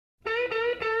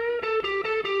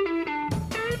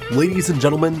Ladies and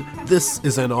gentlemen, this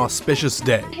is an auspicious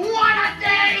day. What a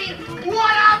day!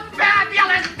 What a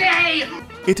fabulous day!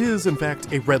 It is, in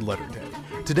fact, a red letter day.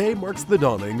 Today marks the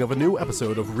dawning of a new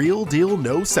episode of Real Deal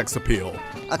No Sex Appeal.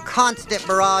 A constant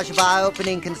barrage of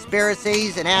eye-opening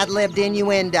conspiracies and ad-libbed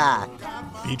innuendo.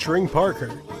 Featuring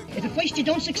Parker. If at first you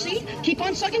don't succeed, keep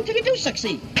on sucking till you do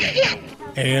succeed. Yeah.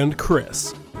 And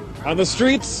Chris. On the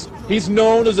streets, he's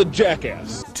known as a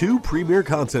jackass. Two premier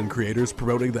content creators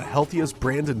promoting the healthiest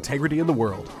brand integrity in the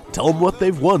world. Tell them what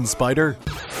they've won, Spider.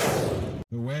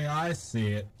 The way I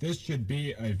see it, this should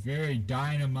be a very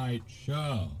dynamite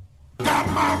show. Got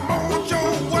my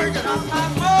mojo working. Got my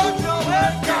mojo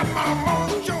working. Got my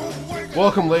mojo working.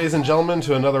 Welcome, ladies and gentlemen,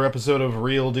 to another episode of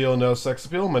Real Deal No Sex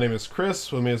Appeal. My name is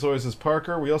Chris. With me, as always, is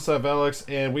Parker. We also have Alex,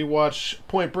 and we watch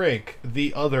Point Break,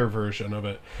 the other version of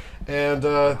it. And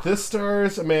this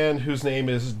stars a man whose name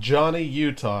is Johnny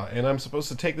Utah, and I'm supposed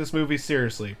to take this movie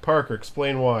seriously. Parker,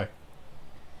 explain why.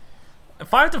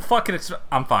 If I have to fucking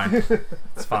I'm fine.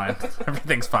 It's fine.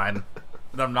 Everything's fine.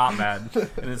 And I'm not mad.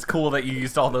 And it's cool that you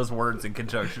used all those words in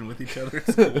conjunction with each other.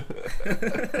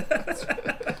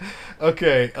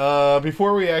 Okay,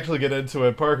 before we actually get into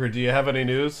it, Parker, do you have any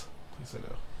news? Please say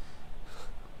no.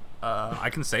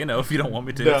 I can say no if you don't want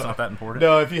me to. No. It's not that important.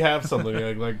 No, if you have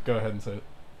something, like go ahead and say it.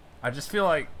 I just feel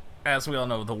like, as we all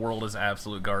know, the world is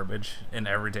absolute garbage, and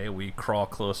every day we crawl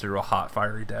closer to a hot,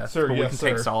 fiery death. Sir, but we yes, can sir.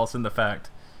 take solace in the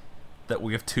fact that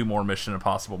we have 2 more Mission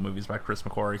Impossible movies by Chris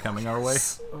McQuarrie coming our way.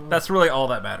 That's really all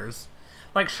that matters.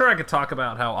 Like, sure, I could talk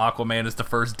about how Aquaman is the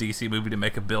first DC movie to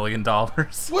make $1 billion.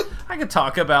 What? I could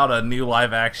talk about a new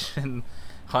live-action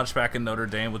Hunchback in Notre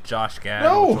Dame with Josh Gad,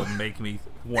 No. which would make me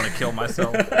want to kill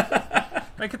myself.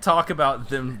 I could talk about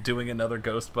them doing another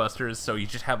Ghostbusters, so you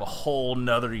just have a whole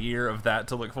nother year of that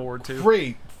to look forward to.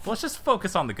 Great. Let's just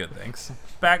focus on the good things.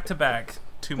 Back to back,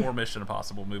 2 more Mission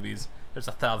Impossible movies. There's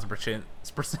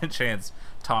 1,000% chance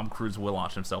Tom Cruise will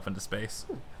launch himself into space.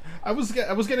 I was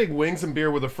getting wings and beer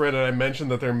with a friend, and I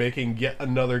mentioned that they're making yet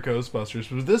another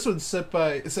Ghostbusters. But this one's set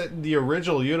in the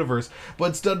original universe,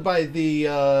 but it's done by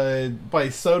by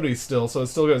Sony still, so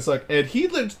it's still gonna suck. And he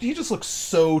just looks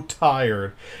so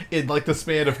tired in like the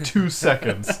span of 2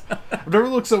 seconds. I've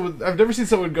never seen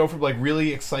someone go from like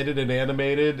really excited and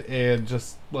animated and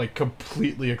just like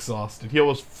completely exhausted. He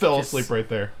almost fell asleep right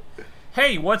there.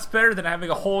 Hey, what's better than having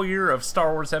a whole year of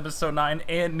Star Wars Episode 9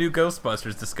 and new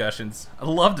Ghostbusters discussions? I'd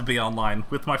love to be online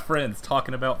with my friends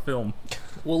talking about film.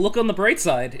 Well, look on the bright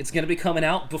side. It's going to be coming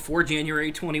out before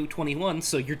January 2021,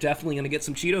 so you're definitely going to get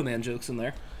some Cheeto Man jokes in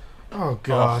there. Oh,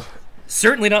 God.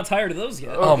 Certainly not tired of those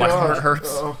yet. Oh, my God. heart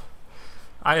hurts. Oh.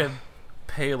 I am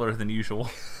paler than usual.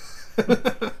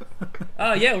 Yeah,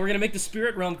 we're going to make the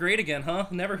Spirit Realm great again, huh?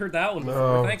 Never heard that one before.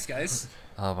 No. Thanks, guys.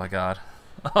 Oh, my God.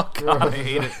 Oh, God, I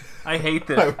hate it. I hate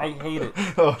this. I hate it.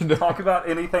 Oh, no. Talk about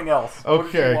anything else. What did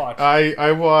Okay, you watch?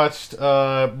 I watched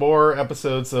more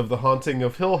episodes of The Haunting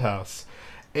of Hill House,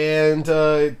 and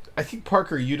I think,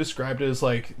 Parker, you described it as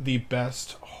like the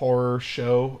best horror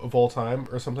show of all time,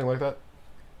 or something like that.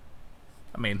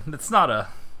 I mean, it's not a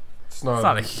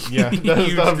Yeah, huge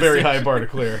that's not a very high distinction. bar to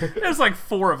clear. There's like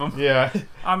 4 of them. Yeah,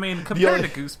 I mean, compared only-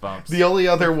 to Goosebumps. the only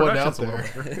other one out production's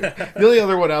a there, little the only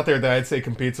other one out there that I'd say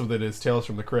competes with it is Tales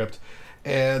from the Crypt,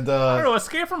 and I don't know,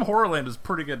 Escape from Horrorland is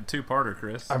pretty good 2-parter,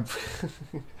 Chris.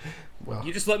 well,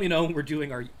 You just let me know when we're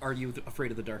doing Are You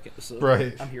Afraid of the Dark episode.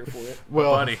 Right. I'm here for it.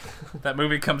 well, Buddy, that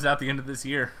movie comes out the end of this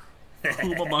year.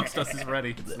 Who amongst us is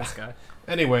ready? It's this guy.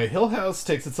 Anyway, Hill House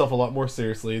takes itself a lot more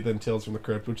seriously than Tales from the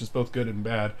Crypt, which is both good and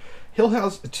bad. Hill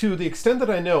House, to the extent that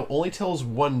I know, only tells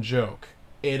one joke,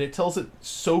 and it tells it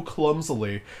so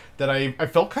clumsily that I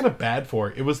felt kind of bad for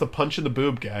it. It was the punch in the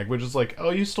boob gag, which is like,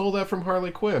 oh, you stole that from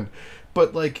Harley Quinn.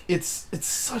 But, like, it's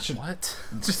such a... What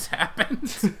just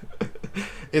happened?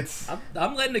 It's...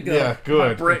 I'm letting it go. Yeah,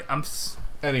 good.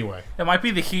 Anyway. It might be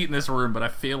the heat in this room, but I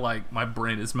feel like my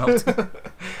brain is melting.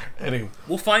 Anyway.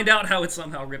 We'll find out how it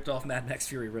somehow ripped off Mad Max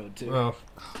Fury Road, too. Oh.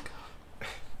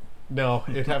 No,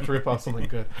 it'd have to rip off something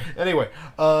good. Anyway,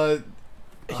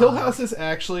 Hill House is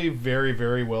actually very,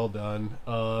 very well done.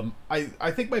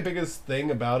 I think my biggest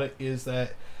thing about it is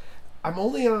that I'm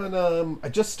only on, I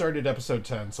just started episode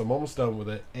 10, so I'm almost done with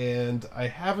it, and I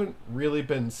haven't really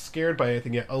been scared by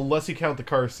anything yet, unless you count the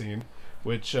car scene,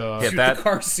 which, Yeah, the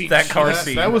car scene. That car that,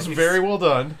 scene that was very well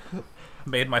done.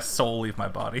 made my soul leave my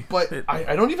body. But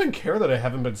I don't even care that I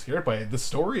haven't been scared by it. The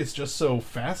story is just so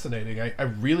fascinating. I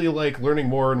really like learning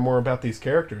more and more about these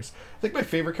characters. I think my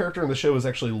favorite character in the show is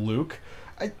actually Luke.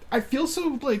 I feel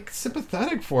so, like,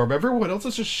 sympathetic for him. Everyone else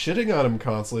is just shitting on him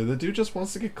constantly. The dude just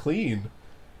wants to get clean.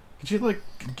 Could you like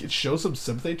show some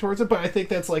sympathy towards it? But I think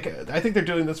that's like, I think they're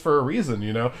doing this for a reason.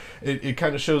 You know, it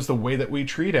kind of shows the way that we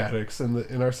treat addicts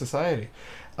in our society.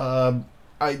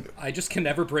 I just can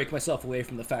never break myself away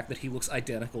from the fact that he looks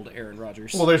identical to Aaron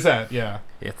Rodgers. Well, there's that. Yeah,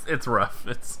 it's rough.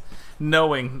 It's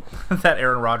knowing that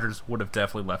Aaron Rodgers would have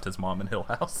definitely left his mom in Hill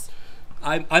House.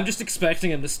 I'm just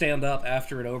expecting him to stand up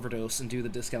after an overdose and do the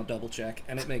discount double check,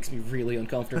 and it makes me really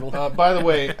uncomfortable. By the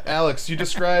way, Alex, you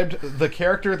described the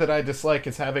character that I dislike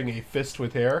as having a fist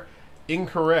with hair.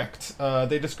 Incorrect.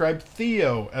 They described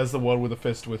Theo as the one with a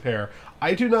fist with hair.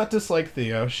 I do not dislike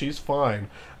Theo. She's fine.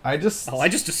 I just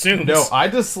assumed. No, I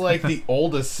dislike the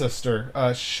oldest sister,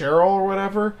 Cheryl or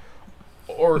whatever,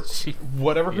 or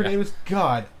whatever her name is.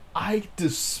 God, I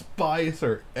despise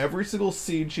her. Every single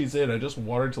scene she's in, I just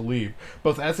want her to leave,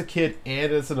 both as a kid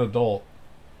and as an adult.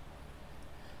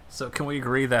 So can we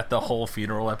agree that the whole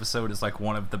funeral episode is like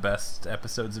one of the best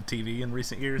episodes of TV in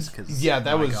recent years? Cause, yeah,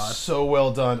 that was so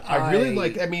well done. I really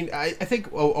like. I mean, I think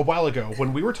a while ago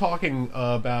when we were talking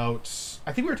about,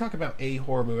 I think we were talking about a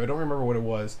horror movie. I don't remember what it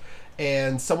was,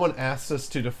 and someone asked us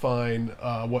to define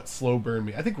what slow burn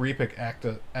means. I think Repik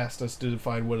asked us to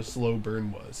define what a slow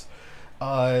burn was.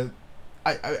 I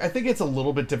think it's a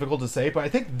little bit difficult to say, but I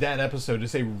think that episode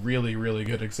is a really, really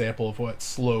good example of what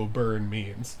slow burn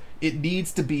means. It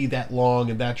needs to be that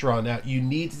long and that drawn out. You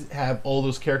need to have all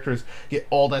those characters get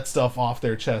all that stuff off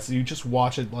their chest. You just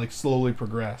watch it like slowly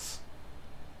progress.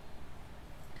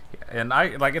 And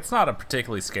it's not a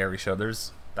particularly scary show.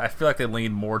 I feel like they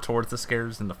lean more towards the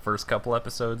scares in the first couple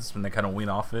episodes when they kind of wean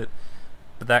off it.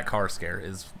 But that car scare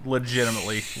is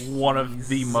legitimately one of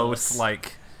the most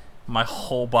like my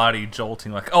whole body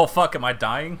jolting, like, oh fuck, am I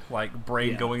dying? Like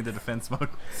brain going into defense mode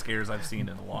scares I've seen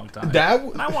in a long time.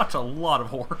 And I watch a lot of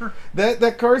horror.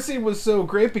 That car scene was so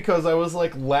great because I was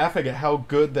like laughing at how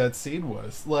good that scene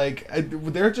was. Like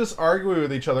they're just arguing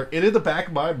with each other, and in the back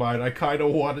of my mind, I kind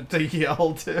of wanted to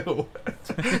yell too.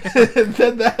 And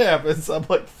then that happens. I'm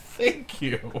like, thank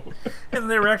you. And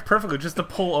they react perfectly, just to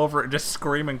pull over and just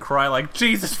scream and cry like,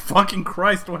 Jesus fucking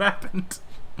Christ, what happened?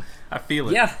 I feel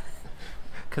it. Yeah.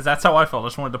 Because that's how I felt. I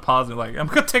just wanted to pause and like, I'm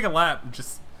going to take a lap and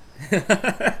just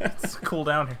let's cool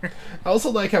down here. I also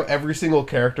like how every single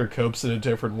character copes in a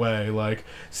different way. Like,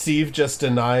 Steve just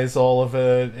denies all of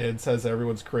it and says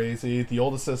everyone's crazy. The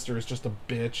oldest sister is just a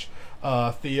bitch.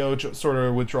 Theo sort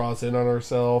of withdraws in on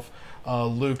herself.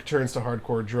 Luke turns to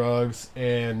hardcore drugs.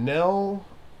 And Nell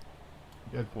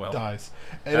dies.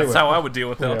 Anyway, that's how I would deal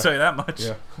with it, I'll tell you that much.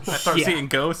 Yeah. I start seeing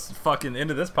ghosts fucking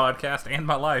into this podcast and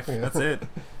my life. Yeah. That's it.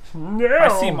 No. I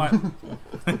see my.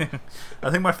 I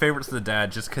think my favorite's the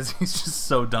dad, just because he's just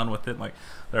so done with it. Like,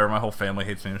 there, my whole family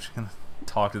hates me. I'm just gonna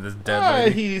talk to this dead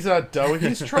lady. He's not done.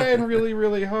 He's trying really,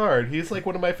 really hard. He's like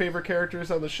one of my favorite characters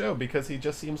on the show because he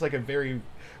just seems like a very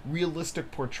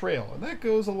realistic portrayal, and that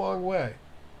goes a long way.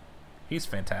 He's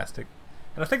fantastic,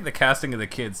 and I think the casting of the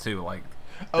kids too. Like,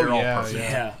 they're all perfect.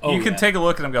 Yeah. You can take a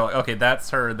look at them, and go, okay,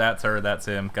 that's her, that's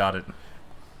him, got it.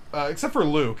 Except for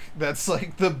Luke. That's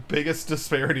like the biggest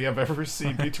disparity I've ever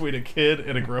seen between a kid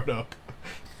and a grown-up.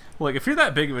 Look, if you're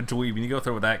that big of a dweeb and you go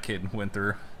through what that kid went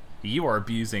through, you are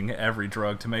abusing every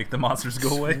drug to make the monsters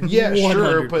go away. Yeah,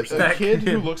 sure, but a kid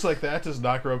who looks like that does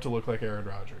not grow up to look like Aaron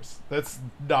Rodgers. That's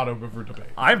not open for debate.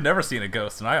 I've never seen a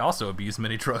ghost, and I also abuse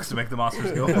many drugs to make the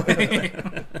monsters go away.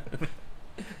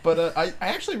 But I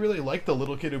actually really like the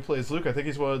little kid who plays Luke. I think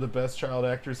he's one of the best child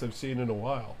actors I've seen in a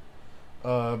while.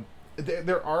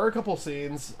 There are a couple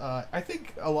scenes. I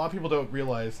think a lot of people don't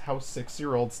realize how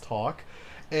 6-year-olds talk.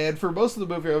 And for most of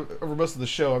the movie, or most of the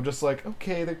show, I'm just like,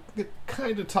 okay, they're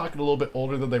kind of talking a little bit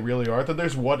older than they really are. Then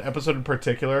there's one episode in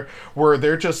particular where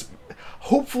they're just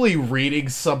hopefully reading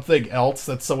something else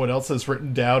that someone else has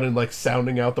written down and like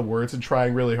sounding out the words and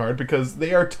trying really hard because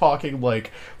they are talking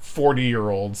like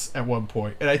 40-year-olds at one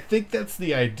point. And I think that's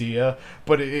the idea,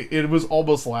 but it was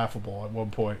almost laughable at one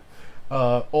point.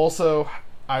 Also,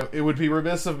 it would be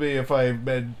remiss of me if I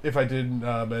didn't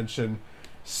mention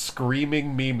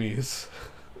screaming Mimis.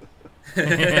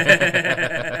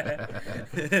 I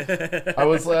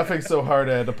was laughing so hard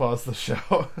I had to pause the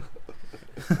show.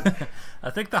 I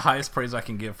think the highest praise I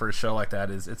can give for a show like that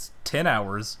is it's 10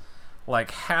 hours,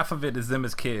 like half of it is them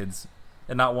as kids,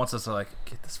 and not once is like,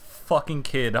 get this fucking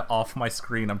kid off my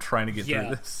screen, I'm trying to get through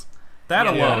this. That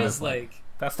alone is like,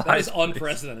 that's the highest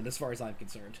unprecedented as far as I'm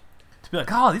concerned. To be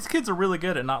like, oh, these kids are really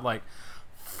good, and not like,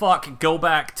 fuck, go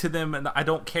back to them, and I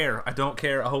don't care. I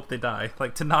hope they die.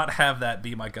 Like, to not have that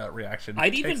be my gut reaction.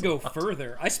 I'd even go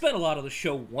further. I spent a lot of the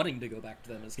show wanting to go back to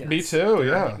them as guests. Me too,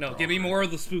 yeah. No, give me more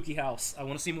of the spooky house. I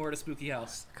want to see more of the spooky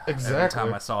house. Exactly. Every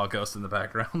time I saw a ghost in the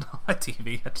background on my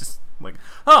TV, I just, like,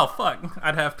 oh, fuck.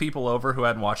 I'd have people over who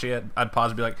hadn't watched it yet. I'd pause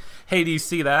and be like, hey, do you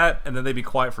see that? And then they'd be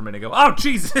quiet for a minute and go, oh,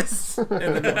 Jesus!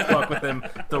 And then they'd fuck with them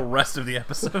the rest of the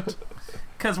episode.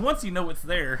 Because once you know it's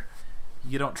there,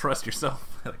 you don't trust yourself.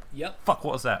 Like, yep. Fuck,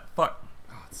 what was that? Fuck.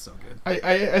 Oh, it's so good.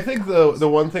 I think the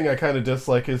one thing I kind of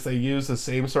dislike is they use the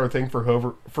same sort of thing for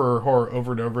horror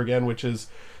over and over again, which is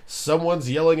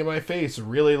someone's yelling in my face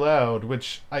really loud,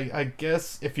 which I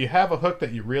guess if you have a hook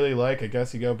that you really like, I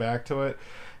guess you go back to it.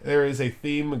 There is a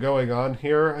theme going on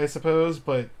here, I suppose,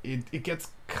 but it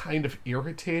gets kind of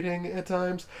irritating at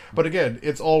times. But again,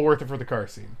 it's all worth it for the car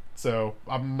scene. So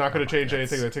I'm not going to change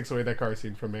anything that takes away that car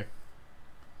scene from me.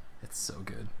 It's so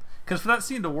good. Because for that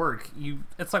scene to work,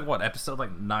 it's like, what, episode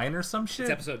like 9 or some shit?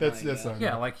 It's episode 9.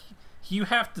 Yeah, like, you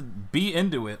have to be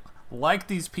into it, like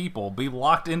these people, be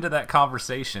locked into that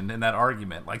conversation and that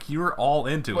argument. Like, you're all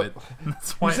into it.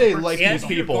 That's why you say like these Andrew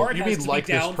people, Guard you has mean to like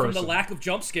be this down person. from the lack of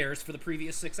jump scares for the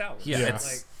previous 6 hours. Yeah,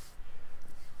 it's...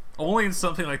 Only in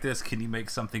something like this can you make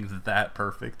something that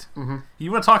perfect. Mm-hmm.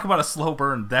 You want to talk about a slow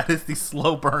burn? That is the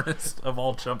slow burnest of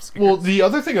all jump scares. Well, the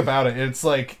other thing about it, it's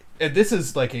like, and this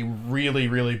is like a really,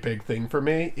 really big thing for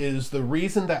me, is the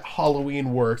reason that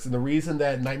Halloween works, and the reason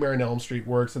that Nightmare on Elm Street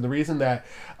works, and the reason that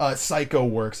Psycho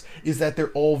works, is that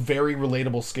they're all very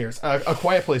relatable scares. A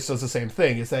Quiet Place does the same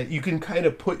thing, is that you can kind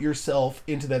of put yourself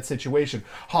into that situation.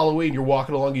 Halloween, you're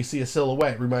walking along, you see a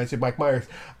silhouette, reminds you of Mike Myers.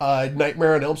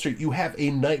 Nightmare on Elm Street, you have a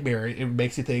nightmare, it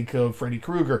makes you think of Freddy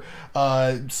Krueger.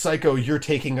 Psycho, you're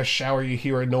taking a shower, you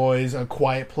hear a noise. A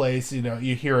Quiet Place,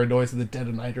 you hear a noise in the dead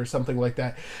of night or something like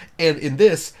that. And in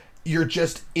this, you're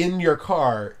just in your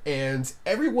car, and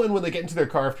everyone, when they get into their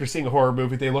car after seeing a horror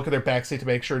movie, they look at their backseat to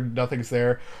make sure nothing's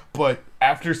there. But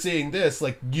after seeing this,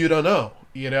 like, you don't know.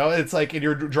 It's like, and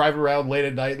you're driving around late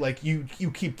at night, like, you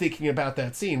keep thinking about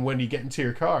that scene when you get into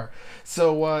your car.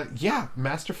 So, yeah,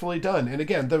 masterfully done. And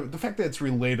again, the fact that it's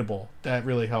relatable, that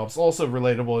really helps. Also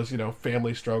relatable is,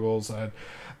 family struggles.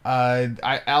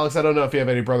 Alex, I don't know if you have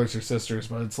any brothers or sisters,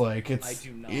 but it's like, I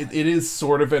do not. It is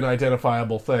sort of an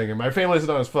identifiable thing. And my family's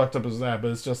not as fucked up as that, but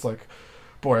it's just like,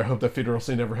 boy, I hope that funeral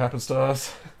scene never happens to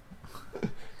us.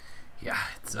 Yeah,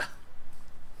 it's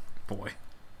boy.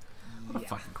 What a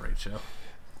fucking great show.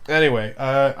 Anyway,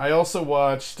 I also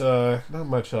watched, not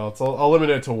much else. I'll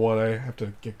limit it to one. I have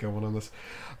to get going on this.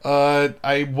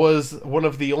 I was one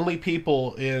of the only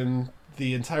people in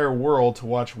the entire world to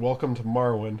watch Welcome to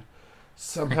Marwen.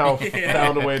 Somehow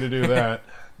found a way to do that.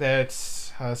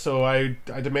 That's so I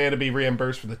demand to be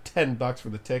reimbursed for the $10 for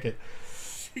the ticket.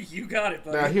 You got it,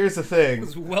 buddy. Now here's the thing. It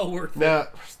was well worth it. Now,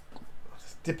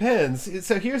 depends.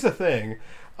 So here's the thing.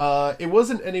 It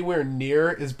wasn't anywhere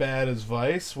near as bad as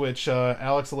Vice, which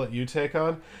Alex will let you take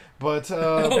on. But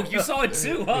oh, you saw it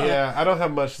too, huh? Yeah, I don't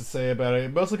have much to say about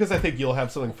it. Mostly because I think you'll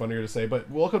have something funnier to say. But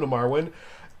Welcome to Marwen.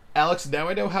 Alex, now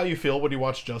I know how you feel when you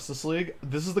watch Justice League.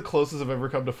 This is the closest I've ever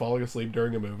come to falling asleep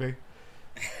during a movie.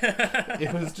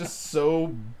 It was just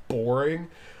so boring.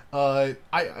 I'm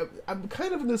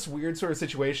kind of in this weird sort of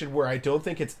situation where I don't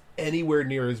think it's anywhere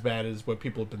near as bad as what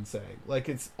people have been saying. Like,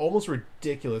 it's almost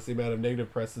ridiculous the amount of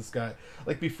negative press this got,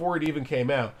 like, before it even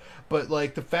came out. But,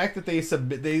 like, the fact that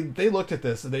they looked at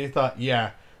this and they thought,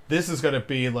 yeah, this is going to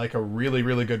be like a really,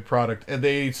 really good product. And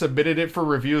they submitted it for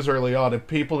reviews early on, and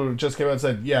people just came out and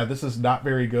said, yeah, this is not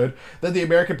very good. Then the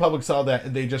American public saw that,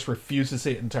 and they just refused to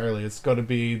see it entirely. It's going to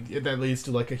be, that leads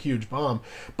to like a huge bomb.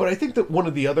 But I think that one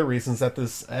of the other reasons that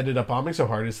this ended up bombing so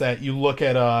hard is that you look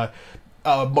at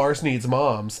Mars Needs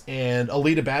Moms and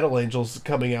Alita Battle Angels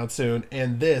coming out soon,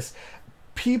 and this...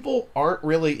 People aren't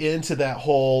really into that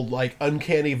whole, like,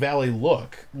 Uncanny Valley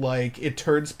look. Like, it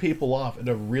turns people off in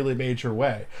a really major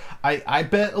way. I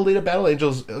bet Alita Battle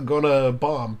Angel's gonna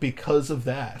bomb because of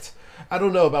that. I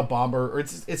don't know about bomber, or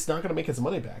it's not gonna make its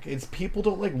money back. It's people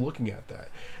don't like looking at that.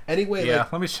 Anyway, yeah,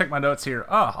 like, let me check my notes here.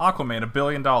 Aquaman, $1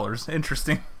 billion.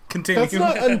 Interesting. Continue. That's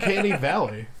not Uncanny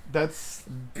Valley. That's...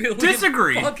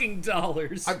 Disagree. Fucking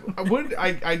dollars.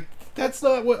 That's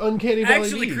not what Uncanny Valley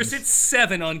Actually, means. Chris, it's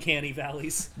 7 Uncanny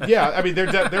Valleys. Yeah, I mean,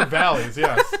 they're valleys,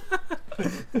 yes.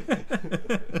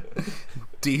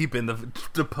 Deep in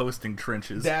the posting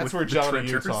trenches. That's where Johnny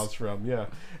Utah's from, yeah.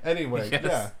 Anyway,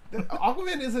 yes. Yeah.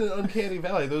 Aquaman isn't an Uncanny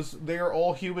Valley. They are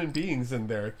all human beings in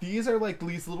there. These are like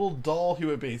these little doll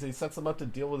human beings. He sets them up to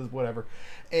deal with his whatever.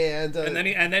 And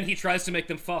then he tries to make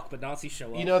them fuck, but Nazis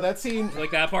show up. You know, that scene...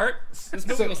 Like that part? This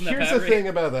movie So wasn't that here's bad, the thing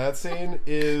about that scene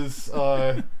is...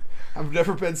 I've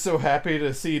never been so happy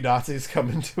to see Nazis come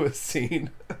into a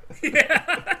scene.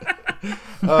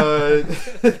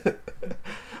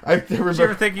 I remember. Did you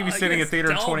ever think you'd be sitting in theater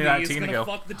in Doll 2019 and go,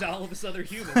 fuck the doll of this other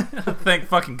human. thank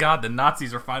fucking God the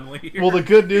Nazis are finally here. Well, the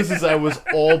good news is I was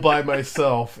all by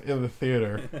myself in the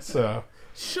theater, so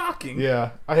shocking.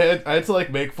 yeah, I had to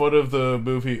like make fun of the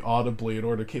movie audibly in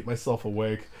order to keep myself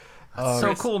awake.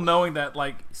 So cool knowing that,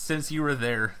 like, since you were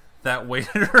there, that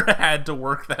waiter had to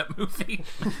work that movie.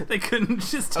 They couldn't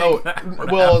just take that.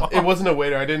 Well, it wasn't a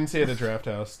waiter. I didn't see it at Draft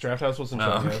House. Draft House wasn't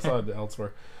showing it. I saw it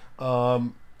elsewhere.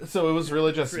 So it was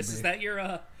really just. Chris, is that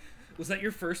your was that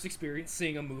your first experience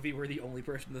seeing a movie where the only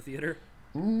person in the theater?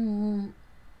 No,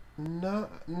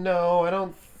 I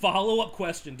don't. Follow-up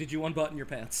question: did you unbutton your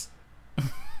pants?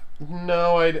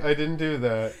 No, I didn't do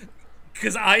that.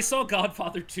 Because I saw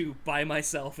Godfather 2 by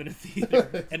myself in a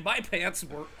theater, and my pants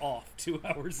were off 2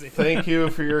 hours in. Thank you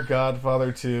for your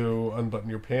Godfather 2 unbutton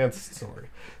your pants story.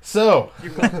 So,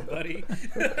 you're welcome, buddy.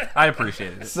 I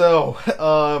appreciate it. So,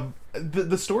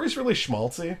 the story's really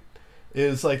schmaltzy.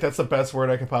 Is like that's the best word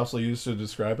I could possibly use to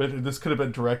describe it. This could have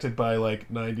been directed by like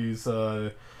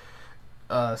 '90s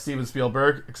Steven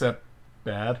Spielberg, except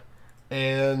bad.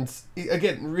 And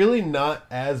again, really not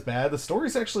as bad. The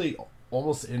story's actually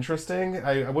almost interesting.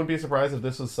 I wouldn't be surprised if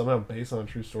this was somehow based on a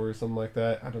true story or something like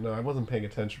that. I don't know. I wasn't paying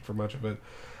attention for much of it.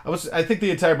 I think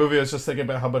the entire movie I was just thinking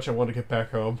about how much I wanted to get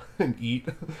back home and eat.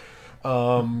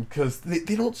 Because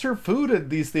they don't serve food at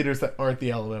these theaters that aren't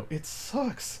the Alamo. It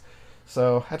sucks.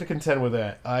 So, had to contend with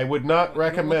that. I would not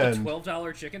recommend... You know what, the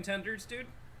 $12 chicken tenders, dude?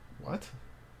 What?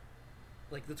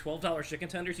 Like the $12 chicken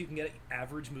tenders you can get at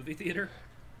average movie theater?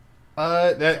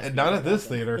 Not at this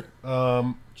theater.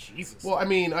 Jesus. Well, I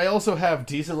mean, I also have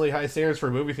decently high standards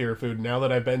for movie theater food now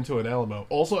that I've been to an Alamo.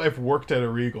 Also, I've worked at a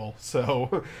Regal,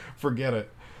 so forget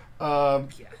it.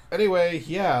 Anyway,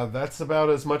 yeah, that's about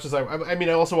as much as I mean,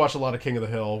 I also watch a lot of King of the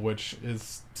Hill, which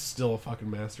is still a fucking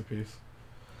masterpiece.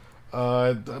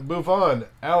 Move on.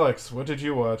 Alex, what did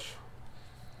you watch?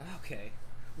 Okay.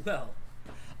 Well,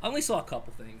 I only saw a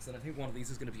couple things, and I think one of these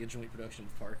is going to be a joint production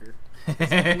with Parker.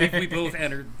 we both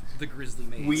entered the Grizzly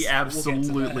Maze. We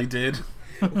absolutely did.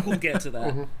 We'll get to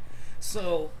that. Mm-hmm.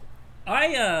 So,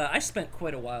 I spent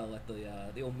quite a while at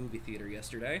the old movie theater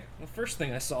yesterday. The first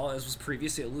thing I saw, as was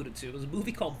previously alluded to, was a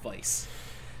movie called Vice.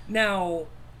 Now,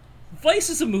 Vice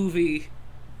is a movie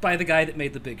by the guy that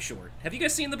made The Big Short. Have you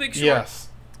guys seen The Big Short? Yes.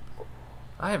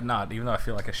 I have not, even though I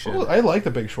feel like I should. Oh, I like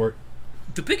The Big Short.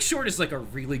 The Big Short is like a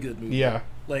really good movie. Yeah.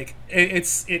 Like,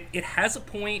 it has a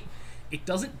point. It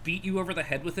doesn't beat you over the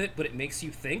head with it, but it makes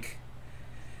you think.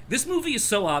 This movie is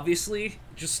so obviously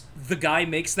just the guy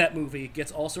makes that movie,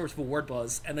 gets all sorts of award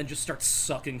buzz, and then just starts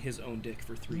sucking his own dick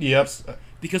for 3 years. Yep.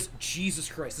 Because, Jesus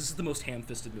Christ, this is the most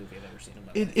ham-fisted movie I've ever seen in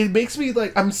my life. It makes me,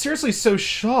 like, I'm seriously so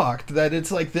shocked that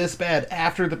it's, like, this bad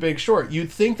after The Big Short.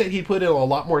 You'd think that he put in a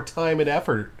lot more time and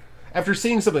effort after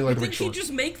seeing something like The Big Short. He'd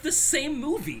just make the same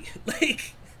movie.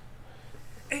 Like,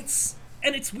 it's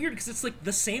weird because it's, like,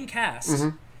 the same cast,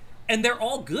 and they're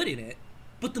all good in it,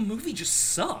 but the movie just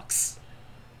sucks.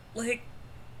 Like,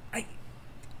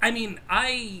 I mean,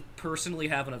 I personally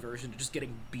have an aversion to just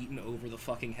getting beaten over the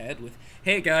fucking head with,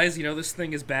 hey guys, you know this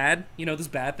thing is bad? You know this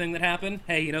bad thing that happened?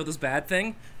 Hey, you know this bad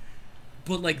thing?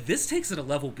 But, like, this takes it a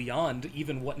level beyond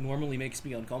even what normally makes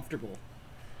me uncomfortable.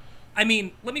 I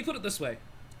mean, let me put it this way.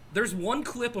 There's one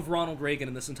clip of Ronald Reagan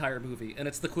in this entire movie, and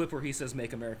it's the clip where he says,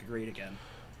 "Make America Great Again."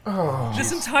 Oh,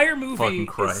 this entire movie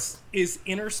is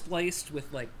interspliced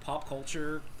with, like, pop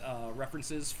culture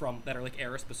references that are, like,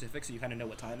 era specific, so you kind of know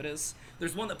what time it is.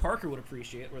 There's one that Parker would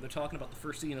appreciate where they're talking about the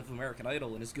first scene of American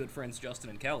Idol and his good friends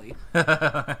Justin and Kelly.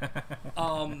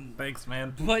 Thanks,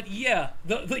 man. But yeah,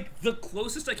 the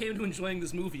closest I came to enjoying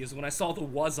this movie is when I saw the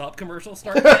 "Was Up" commercial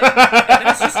start, and then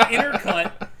it's just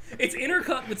intercut. It's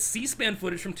intercut with C-SPAN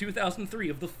footage from 2003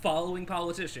 of the following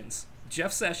politicians: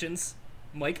 Jeff Sessions,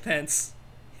 Mike Pence,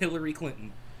 Hillary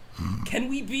Clinton. Can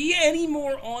we be any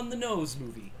more on the nose,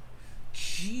 movie?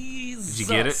 Jesus. Did you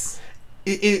get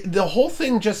it? The whole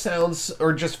thing just sounds,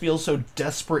 or just feels so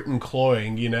desperate and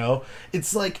cloying, you know?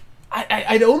 It's like,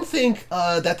 I don't think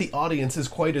that the audience is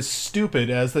quite as stupid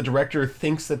as the director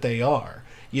thinks that they are,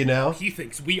 you know? He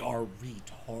thinks we are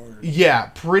retarded. Yeah,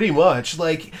 pretty much.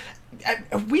 Like,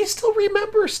 we still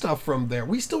remember stuff from there.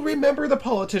 We still remember the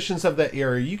politicians of that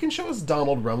era. You can show us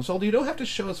Donald Rumsfeld. You don't have to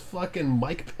show us fucking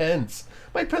Mike Pence.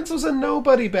 Mike Pence was a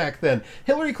nobody back then.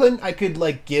 Hillary Clinton, I could,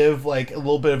 like, give, like, a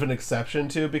little bit of an exception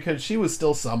to, because she was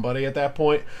still somebody at that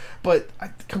point. But,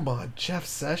 come on, Jeff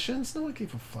Sessions? No one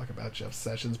gave a fuck about Jeff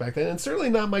Sessions back then, and certainly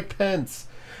not Mike Pence.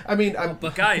 I mean,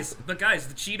 but guys, the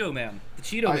Cheeto Man,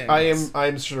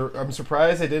 I'm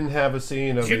surprised I didn't have a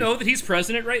scene of. Do you know that he's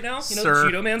president right now? You know, Sir,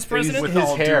 the Cheeto Man's president. With his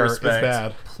all hair due respect, is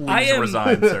bad. Please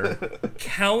resign, sir.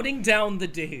 Counting down the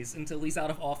days until he's out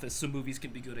of office so movies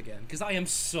can be good again. Because I am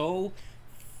so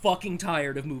fucking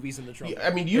tired of movies in the trouble. I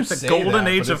mean, you It's say a golden that,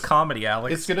 age but of comedy,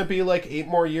 Alex. It's gonna be like 8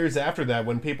 more years after that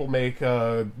when people make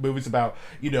movies about,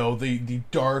 you know, the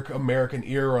dark American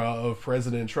era of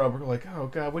President Trump. We're like, oh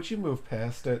god, would you move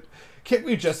past it? Can't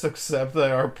we just accept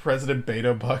that our president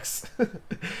beta bucks?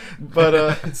 But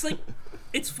it's like,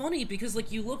 it's funny because,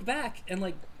 like, you look back and,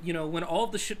 like, you know, when all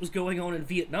of the shit was going on in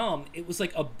Vietnam, it was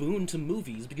like a boon to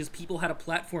movies because people had a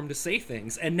platform to say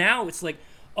things. And now it's like,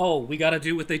 oh, we gotta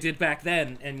do what they did back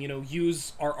then and, you know,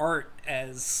 use our art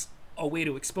as a way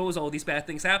to expose all these bad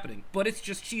things happening. But it's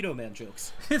just Cheeto Man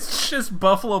jokes. It's just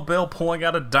Buffalo Bill pulling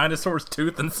out a dinosaur's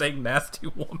tooth and saying nasty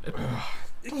woman.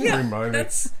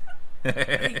 That's...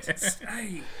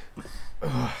 I'm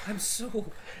so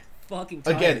fucking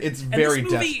tired. Again, it's very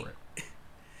desperate.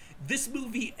 This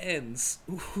movie ends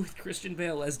with Christian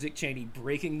Bale as Dick Cheney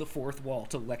breaking the fourth wall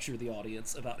to lecture the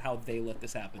audience about how they let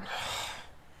this happen.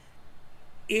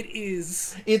 It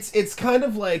is. It's kind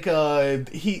of like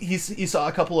he saw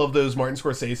a couple of those Martin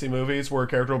Scorsese movies where a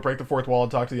character will break the fourth wall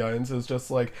and talk to the audience. It's just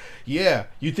like, yeah,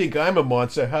 you think I'm a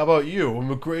monster? How about you? I'm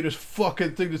the greatest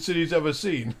fucking thing the city's ever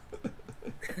seen.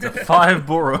 The 5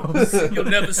 boroughs. You'll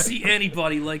never see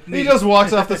anybody like me. He just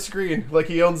walks off the screen like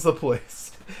he owns the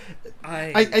place.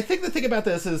 I think the thing about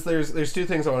this is there's 2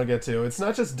 things I want to get to. It's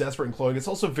not just desperate and cloying. It's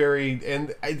also very,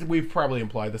 and we've probably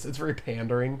implied this, it's very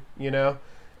pandering, you know?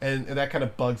 And that kind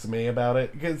of bugs me about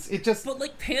it, because it just... But,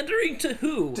 like, pandering to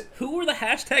who? Who are the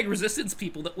hashtag resistance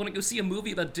people that want to go see a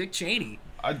movie about Dick Cheney?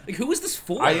 Like, who is this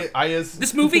for?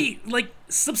 This movie, like,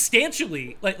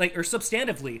 substantially, or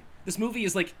substantively, this movie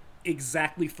is, like,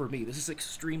 exactly for me. This is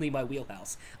extremely my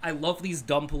wheelhouse. I love these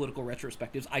dumb political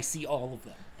retrospectives. I see all of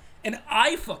them. And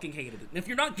I fucking hated it. And if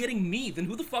you're not getting me, then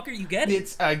who the fuck are you getting?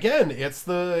 It's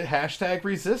the hashtag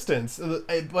resistance.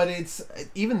 But it's,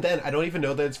 even then, I don't even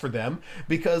know that it's for them,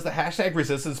 because the hashtag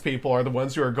resistance people are the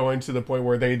ones who are going to the point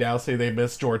where they now say they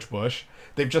miss George Bush.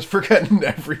 They've just forgotten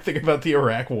everything about the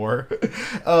Iraq War.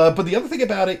 But the other thing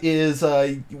about it is,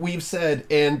 we've said,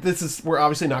 and we're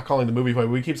obviously not calling the movie funny,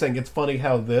 but we keep saying it's funny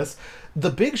how The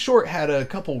Big Short had a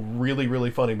couple really, really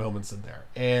funny moments in there.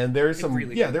 And there's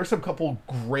some couple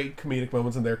great comedic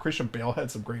moments in there. Christian Bale had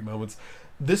some great moments.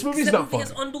 This movie's not funny.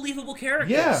 This movie has unbelievable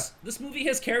characters. Yeah. This movie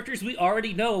has characters we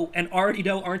already know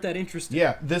aren't that interesting.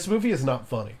 Yeah, this movie is not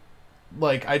funny.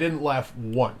 Like, I didn't laugh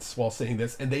once while seeing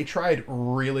this, and they tried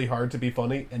really hard to be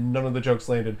funny, and none of the jokes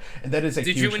landed. And that is a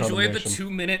huge Did you enjoy the condemnation.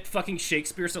 2-minute fucking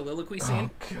Shakespeare soliloquy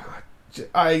scene? Oh,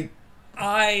 God.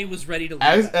 I was ready to leave.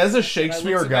 As a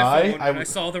Shakespeare guy, I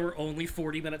saw there were only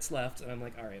 40 minutes left, and I'm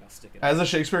like, all right, I'll stick it. As a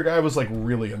Shakespeare guy, I was like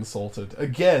really insulted.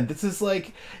 Again, this is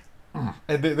like,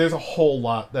 and there's a whole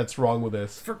lot that's wrong with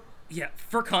this. For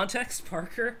context,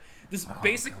 Parker, this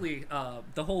basically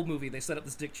the whole movie they set up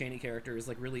this Dick Cheney character is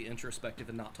like really introspective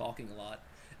and not talking a lot,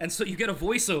 and so you get a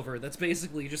voiceover that's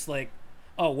basically just like,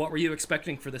 oh, what were you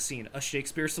expecting for this scene? A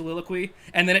Shakespeare soliloquy?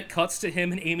 And then it cuts to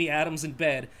him and Amy Adams in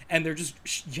bed, and they're just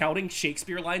shouting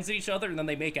Shakespeare lines at each other, and then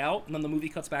they make out, and then the movie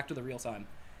cuts back to the real time.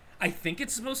 I think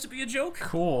it's supposed to be a joke.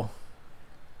 Cool.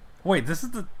 Wait, this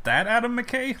is that Adam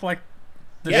McKay? Like,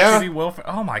 the Yes. shitty Will...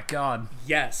 Oh my god.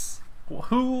 Yes.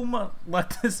 Who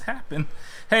let this happen?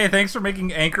 Hey, thanks for making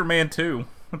Anchorman 2. Why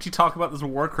don't you talk about this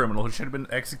war criminal who should have been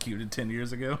executed 10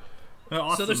 years ago?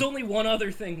 Awesome. So there's only one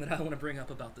other thing that I want to bring up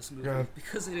about this movie, God.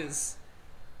 because it is...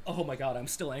 Oh my god, I'm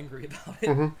still angry about it.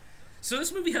 Mm-hmm. So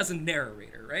this movie has a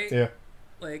narrator, right? Yeah.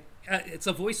 Like, it's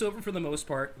a voiceover for the most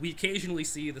part. We occasionally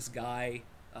see this guy,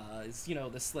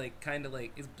 this, like, kind of,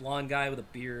 like, is blonde guy with a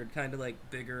beard, kind of, like,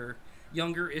 bigger,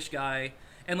 younger-ish guy.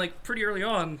 And, like, pretty early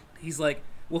on, he's like,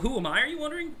 well, who am I, are you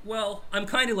wondering? Well, I'm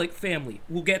kind of like family.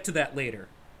 We'll get to that later.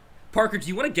 Parker, do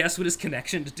you want to guess what his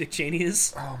connection to Dick Cheney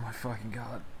is? Oh my fucking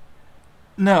god.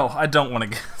 No, I don't want to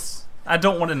guess. I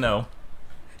don't want to know.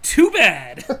 Too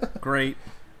bad! Great.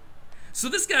 So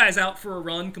this guy's out for a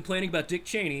run complaining about Dick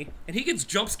Cheney, and he gets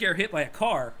jump scare hit by a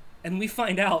car, and we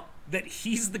find out that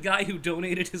he's the guy who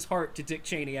donated his heart to Dick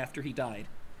Cheney after he died.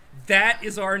 That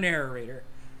is our narrator.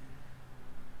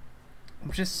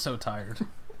 I'm just so tired.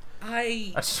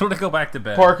 I just want to go back to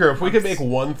bed. Parker, if we could make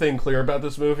one thing clear about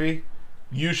this movie,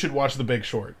 you should watch The Big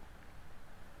Short.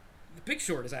 The Big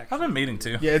Short is actually... I've been meaning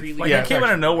to. Yeah, it came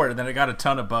out of nowhere, and then it got a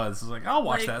ton of buzz. I was like, I'll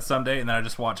watch that someday, and then I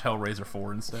just watch Hellraiser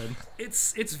 4 instead.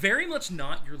 It's very much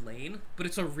not your lane, but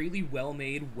it's a really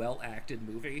well-made, well-acted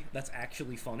movie that's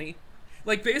actually funny.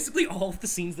 Like, basically all of the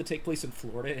scenes that take place in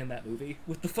Florida in that movie,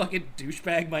 with the fucking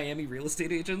douchebag Miami real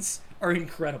estate agents, are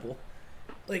incredible.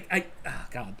 Like,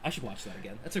 God, I should watch that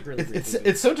again. That's a really great movie.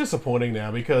 It's so disappointing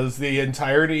now because the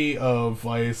entirety of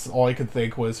Vice, all I could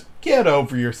think was, get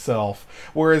over yourself.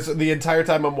 Whereas the entire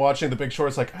time I'm watching The Big Short,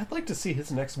 it's like, I'd like to see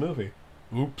his next movie.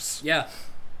 Oops. Yeah.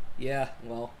 Yeah,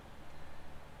 well.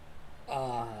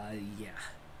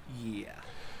 Yeah.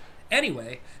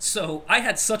 Anyway, so I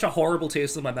had such a horrible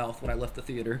taste in my mouth when I left the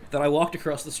theater that I walked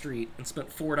across the street and spent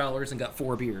 $4 and got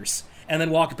 4 beers. And then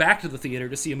walked back to the theater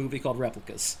to see a movie called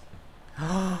Replicas.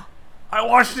 I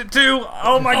watched it too.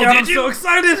 Oh my god, I'm so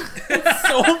excited. It's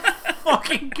so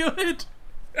fucking good.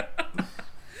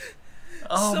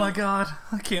 Oh my god,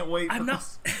 I can't wait.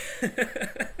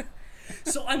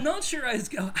 So I'm not sure I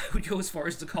would go as far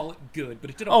as to call it good,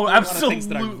 but it did a lot of things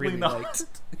that I absolutely really not.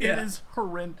 liked. It is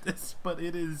horrendous, but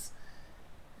it is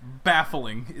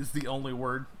baffling is the only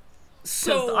word.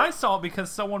 So I saw it because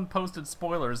someone posted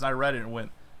spoilers and I read it and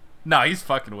went, nah, he's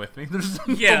fucking with me. There's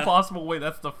no possible way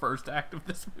that's the first act of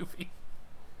this movie.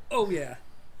 Oh, yeah.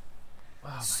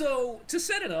 Oh, so, to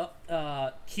set it up,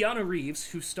 Keanu Reeves,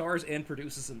 who stars in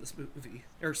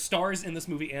this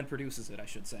movie and produces it, I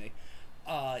should say,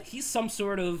 he's some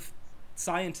sort of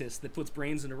scientist that puts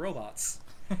brains into robots.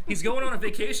 He's going on a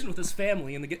vacation with his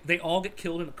family, and they all get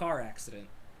killed in a car accident.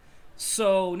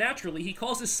 So, naturally, he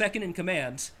calls his second in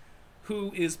command,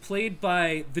 who is played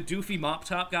by the doofy mop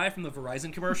top guy from the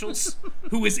Verizon commercials,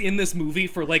 who is in this movie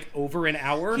for like over an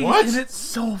hour. He's in it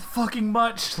so fucking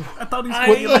much. I thought he was I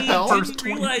didn't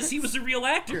realize he was a real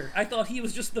actor. I thought he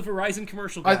was just the Verizon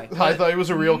commercial guy. I thought he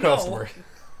was a real customer.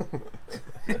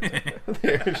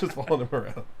 They were just following him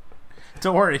around.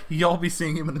 Don't worry, you'll be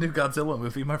seeing him in the new Godzilla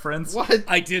movie, my friends. What?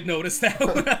 I did notice that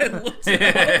when I looked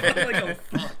it up. I'm like, oh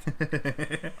fuck.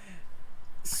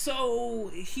 So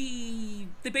they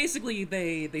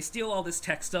steal all this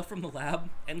tech stuff from the lab,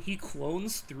 and he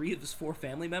clones 3 of his 4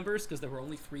 family members because there were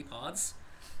only 3 pods.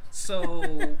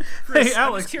 So, Chris, hey, Alex. I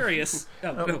was curious.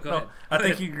 Go ahead. I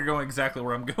think you're going exactly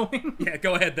where I'm going. Yeah,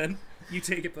 go ahead then. You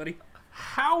take it, buddy.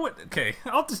 Okay,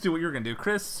 I'll just do what you're gonna do,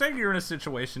 Chris. Say you're in a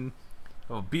situation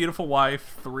of a beautiful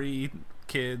wife, 3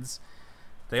 kids.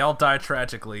 They all die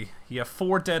tragically. You have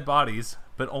 4 dead bodies,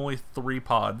 but only 3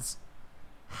 pods.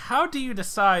 How do you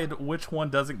decide which one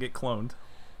doesn't get cloned?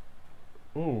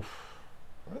 Oof.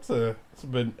 That's a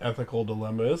bit ethical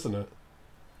dilemma, isn't it?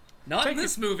 Not in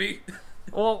this movie.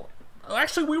 Well,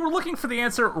 actually, we were looking for the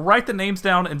answer. Write the names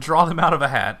down and draw them out of a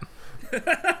hat.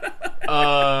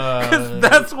 Because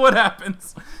that's what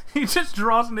happens. He just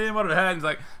draws a name out of a hat and he's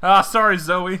like, sorry,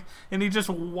 Zoe. And he just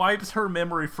wipes her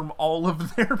memory from all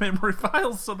of their memory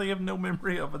files so they have no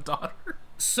memory of a daughter.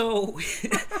 So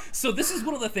this is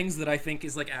one of the things that I think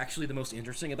is like actually the most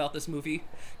interesting about this movie,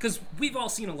 because we've all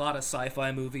seen a lot of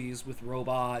sci-fi movies with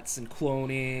robots and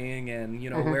cloning and,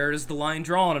 you know, where is the line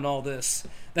drawn and all this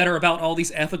that are about all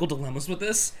these ethical dilemmas with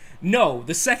this. No,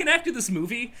 the second act of this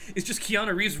movie is just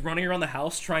Keanu Reeves running around the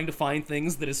house trying to find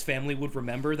things that his family would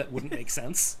remember that wouldn't make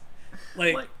sense.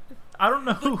 Like I don't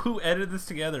know who edited this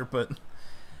together, but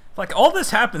like, all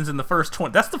this happens in the first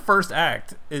 20... That's the first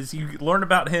act, is you learn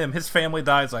about him, his family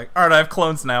dies, like, alright, I have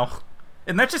clones now.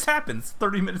 And that just happens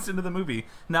 30 minutes into the movie.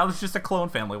 Now there's just a clone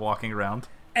family walking around.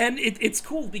 And it's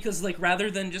cool, because, like, rather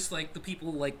than just, like, the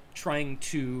people, like, trying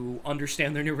to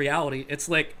understand their new reality, it's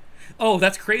like, oh,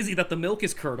 that's crazy that the milk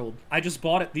is curdled. I just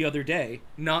bought it the other day,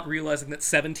 not realizing that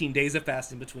 17 days have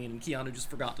passed in between, and Keanu just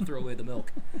forgot to throw away the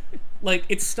milk. Like,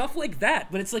 it's stuff like that,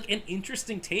 but it's, like, an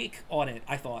interesting take on it,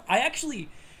 I thought. I actually...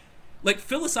 Like,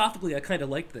 philosophically, I kind of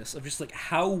like this, of just, like,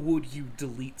 how would you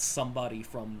delete somebody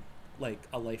from, like,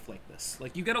 a life like this?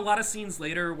 Like, you get a lot of scenes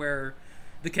later where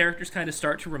the characters kind of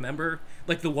start to remember.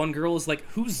 Like, the one girl is like,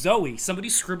 who's Zoe? Somebody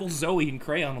scribbled Zoe in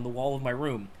crayon on the wall of my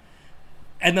room.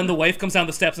 And then the wife comes down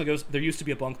the steps and goes, there used to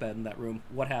be a bunk bed in that room.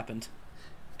 What happened?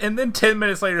 And then 10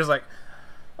 minutes later, it's like,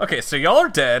 okay, so y'all are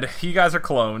dead. You guys are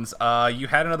clones. You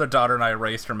had another daughter, and I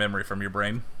erased her memory from your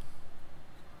brain.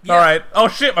 Yeah. All right. Oh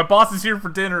shit! My boss is here for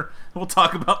dinner. We'll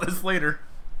talk about this later.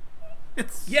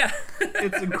 It's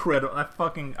incredible.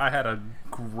 I had a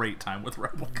great time with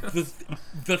Replicas.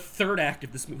 The third act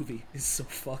of this movie is so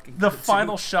fucking. The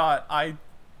final shot, I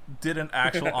did an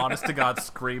actual honest to God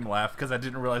scream laugh because I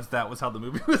didn't realize that was how the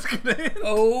movie was gonna end.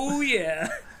 Oh yeah.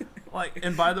 Like,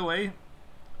 and by the way,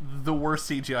 the worst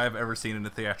CGI I've ever seen in a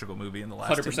theatrical movie in the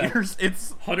last 10 100%. years.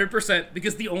 It's 100%,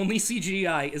 because the only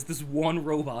CGI is this one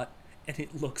robot, and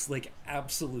it looks like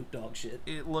absolute dog shit.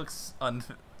 It looks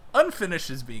unfinished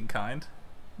is being kind.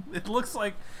 It looks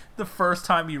like the first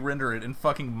time you render it in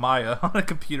fucking Maya on a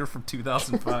computer from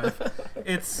 2005.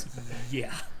 It's...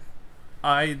 Yeah.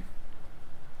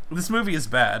 This movie is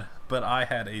bad, but I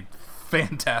had a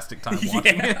fantastic time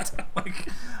watching it. Like,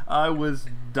 I was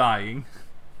dying.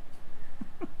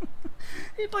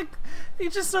 He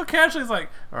just so casually is like,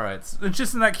 alright, it's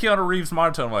just in that Keanu Reeves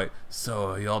monotone, like,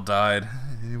 so y'all died.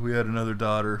 We had another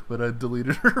daughter, but I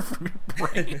deleted her from your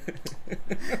brain.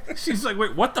 She's like,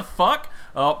 wait, what the fuck?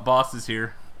 Oh, boss is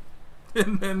here.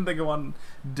 And then they go on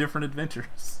different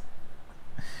adventures.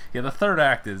 Yeah, the third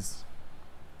act is,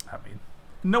 I mean,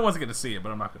 no one's going to see it,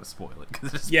 but I'm not going to spoil it.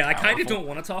 'Cause it's Yeah, I powerful. kind of don't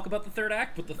want to talk about the third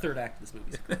act, but the third act of this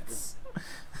movie is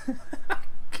incredible. I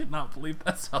could not believe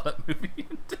that's how that movie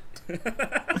ended.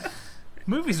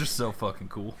 Movies are so fucking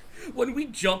cool. When we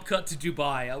jump cut to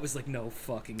Dubai, I was like, no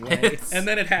fucking way. And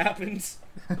then it happens.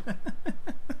 Oh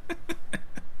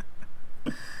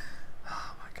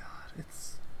my god,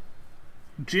 it's...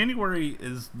 January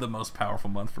is the most powerful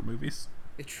month for movies.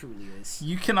 It truly is.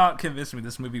 You cannot convince me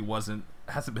this movie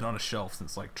hasn't been on a shelf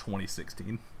since like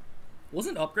 2016.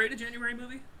 Wasn't Upgrade a January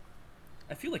movie?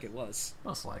 I feel like it was.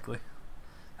 Most likely.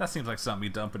 That seems like something you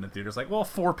dump in the theaters. Like, well,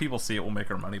 4 people see it, we'll make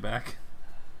our money back.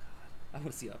 I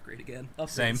want to see Upgrade again. Upgrade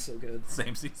Same. is so good.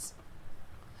 Same seats.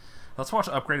 Let's watch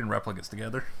Upgrade and Replicants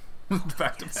together.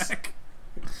 Back to back.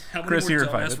 How many Chris, more you're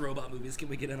dumbass invited. robot movies can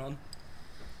we get in on?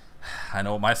 I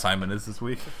know what my assignment is this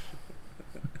week.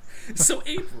 So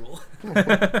April. And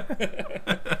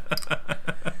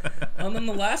then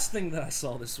the last thing that I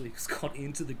saw this week was called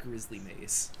Into the Grizzly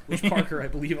Maze, which Parker, I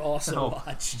believe, also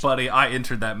watched. Buddy, I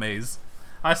entered that maze.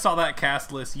 I saw that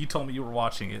cast list. You told me you were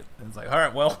watching it. And it's like,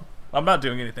 alright, well, I'm not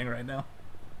doing anything right now.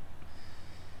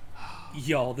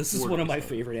 Y'all, this is one of my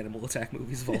favorite Animal Attack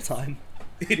movies of all time.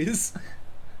 It is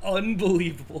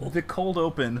unbelievable. The cold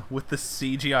open with the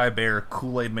CGI bear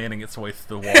Kool-Aid Manning its way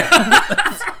through the wall.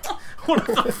 That's one of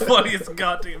the funniest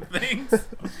goddamn things.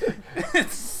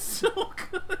 It's so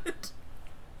good.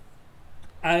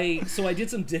 So I did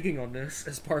some digging on this,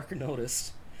 as Parker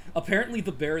noticed. Apparently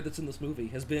the bear that's in this movie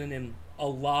has been in a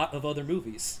lot of other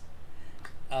movies.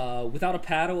 Without a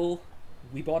Paddle,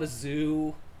 We Bought a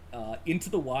Zoo, Into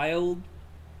the Wild,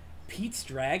 Pete's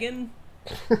Dragon.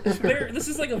 This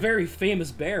is like a very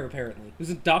famous bear, apparently. He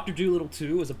was in Dr. Dolittle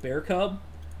 2 as a bear cub.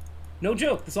 No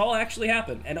joke, this all actually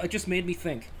happened, and it just made me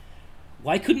think,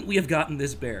 why couldn't we have gotten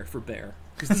this bear for Bear?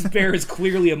 Because this bear is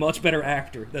clearly a much better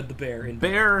actor than the bear in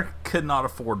Bear could not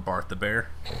afford Bart the Bear.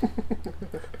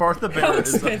 Bart the Bear How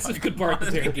is expensive could Bart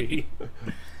the Bear be?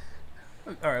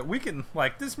 Alright, we can,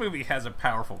 like, this movie has a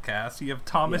powerful cast. You have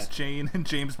Thomas Jane and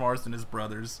James Marsden as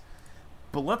brothers.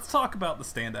 But let's talk about the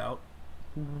standout.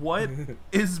 What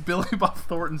is Billy Bob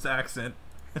Thornton's accent?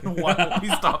 And why won't we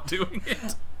stop doing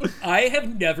it? I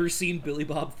have never seen Billy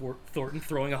Bob Thornton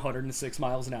throwing 106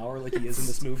 miles an hour like he is in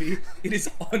this movie. It is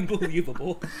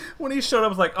unbelievable. When he showed up, I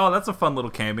was like, oh, that's a fun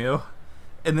little cameo.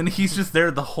 And then he's just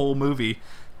there the whole movie,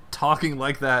 talking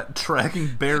like that,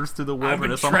 tracking bears through the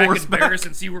wilderness on I've been tracking horseback. bears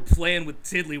since you were playing with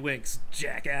Tiddlywinks,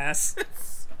 jackass.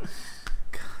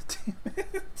 God damn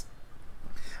it.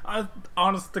 I,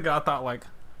 honest to God, thought, like,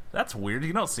 that's weird.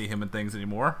 You don't see him in things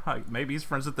anymore. Maybe he's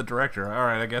friends with the director. All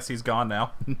right, I guess he's gone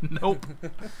now. Nope.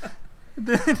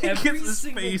 Then he Every gets his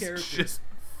single face character. just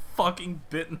fucking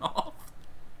bitten off.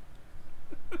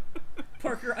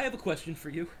 Parker, I have a question for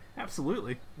you.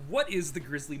 Absolutely. What is the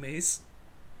Grizzly Maze?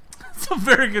 It's a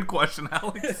very good question,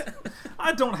 Alex.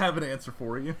 I don't have an answer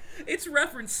for you. It's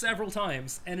referenced several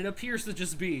times, and it appears to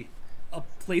just be a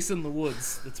place in the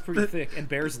woods that's pretty thick, and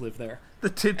bears live there. The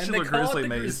And titular they call Grizzly it the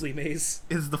Maze Grizzly Maze.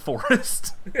 is the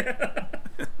forest.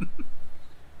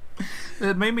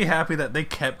 It made me happy that they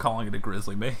kept calling it a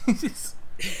Grizzly Maze.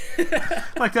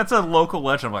 Like, that's a local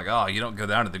legend. I'm like, oh, you don't go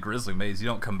down to the Grizzly Maze, you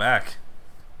don't come back.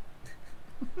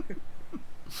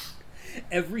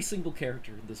 Every single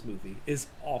character in this movie is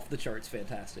off the charts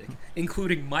fantastic,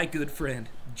 including my good friend,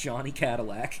 Johnny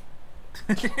Cadillac.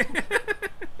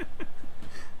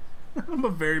 I'm a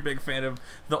very big fan of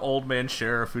the old man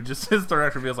sheriff who just his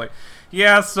director feels like,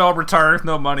 yeah, so I'm retired with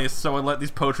no money, so I let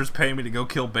these poachers pay me to go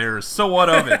kill bears. So what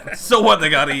of it? So what, they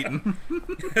got eaten?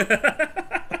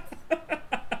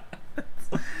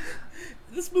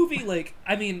 This movie, like,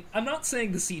 I mean, I'm not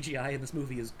saying the CGI in this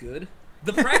movie is good.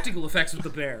 The practical effects with the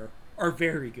bear are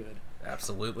very good.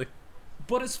 Absolutely.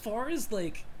 But as far as,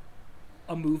 like,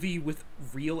 a movie with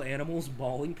real animals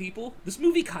mauling people, this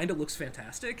movie kind of looks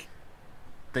fantastic.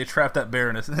 they trap that bear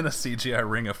in a CGI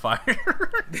ring of fire.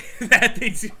 That they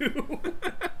do.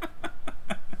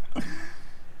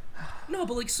 No,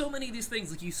 but like so many of these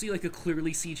things, like you see like a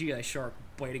clearly CGI shark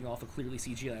biting off a clearly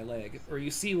CGI leg, or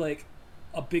you see like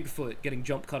a Bigfoot getting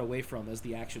jump cut away from as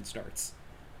the action starts.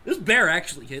 This bear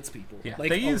actually hits people. Yeah, like,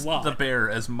 they a used lot. the bear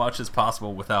as much as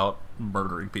possible without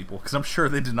murdering people, because I'm sure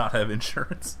they did not have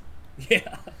insurance.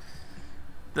 Yeah.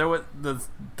 There was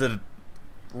the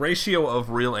ratio of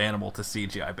real animal to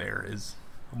CGI bear is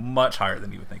much higher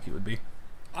than you would think it would be.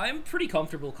 I'm pretty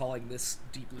comfortable calling this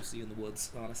Deep Blue Sea in the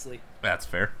Woods, honestly. That's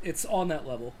fair. It's on that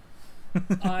level.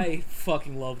 I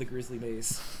fucking love the Grizzly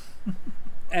Maze.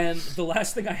 And the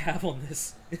last thing I have on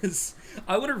this is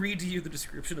I want to read to you the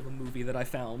description of a movie that I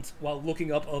found while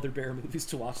looking up other bear movies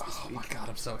to watch this week. Oh my god,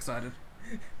 I'm so excited.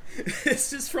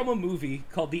 This is from a movie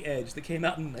called The Edge that came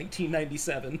out in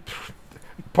 1997.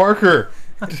 Parker!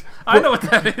 I know what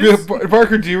that is.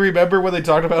 Parker, do you remember when they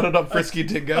talked about it on Frisky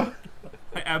Dingo?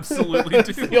 I absolutely do.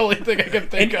 It's the only thing I can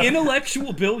think of. An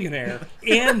intellectual billionaire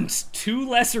and two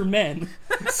lesser men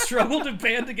struggle to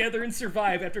band together and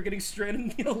survive after getting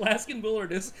stranded in the Alaskan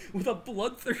wilderness with a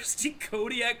bloodthirsty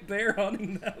Kodiak bear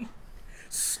hunting them.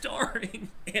 Starring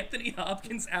Anthony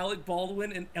Hopkins, Alec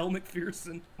Baldwin, and Elle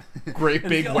Macpherson. Great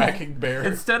big whacking bear.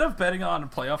 Instead of betting on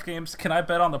playoff games, can I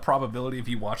bet on the probability of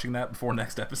you watching that before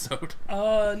next episode?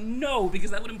 No,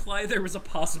 because that would imply there was a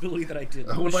possibility that I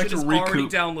didn't. I would like to is already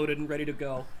recoup. downloaded and ready to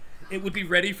go. It would be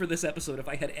ready for this episode if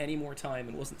I had any more time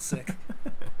and wasn't sick.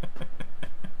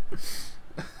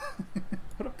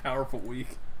 What a powerful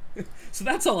week. So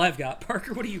that's all I've got.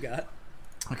 Parker, what do you got?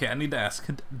 Okay, I need to ask,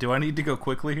 do I need to go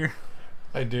quickly here?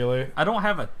 Ideally. I don't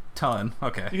have a ton.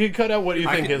 Okay. You can cut out what you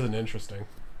think isn't interesting.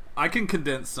 I can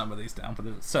condense some of these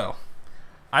down. So,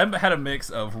 I've had a mix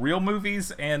of real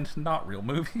movies and not real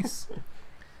movies.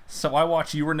 So I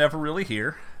watched You Were Never Really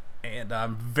Here, and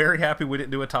I'm very happy we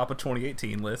didn't do a top of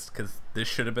 2018 list, because this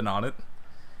should have been on it.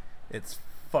 It's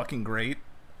fucking great.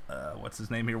 What's his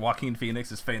name here? Joaquin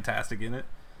Phoenix is fantastic in it.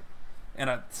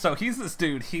 And so he's this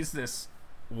dude, he's this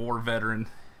war veteran,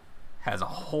 has a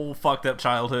whole fucked up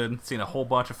childhood, seen a whole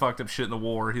bunch of fucked up shit in the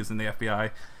war, he was in the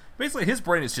FBI. Basically, his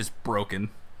brain is just broken.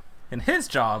 And his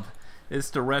job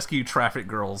is to rescue trafficked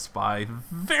girls by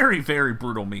very, very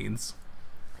brutal means.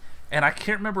 And I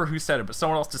can't remember who said it, but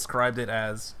someone else described it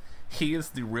as he is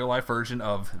the real-life version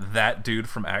of that dude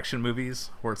from action movies,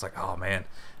 where it's like, oh man,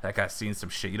 that guy's seen some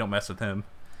shit, you don't mess with him.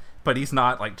 But he's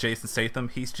not like Jason Statham,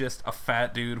 he's just a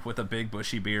fat dude with a big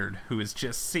bushy beard who has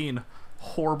just seen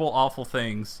horrible, awful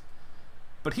things.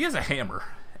 But he has a hammer,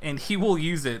 and he will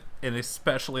use it in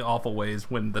especially awful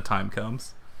ways when the time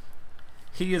comes.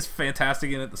 He is fantastic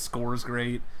in it. The score is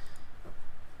great.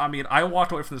 I mean, I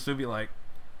walked away from this movie like,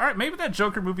 alright, maybe that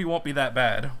Joker movie won't be that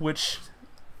bad, which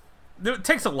it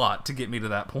takes a lot to get me to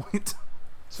that point.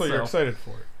 So you're excited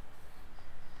for it?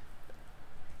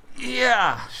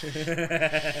 Yeah.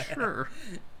 Sure.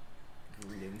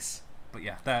 Greetings. But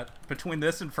yeah, that between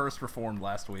this and First Reformed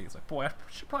last week, it's like, boy, I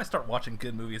should probably start watching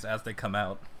good movies as they come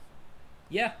out.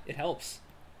 Yeah, it helps.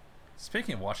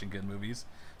 Speaking of watching good movies,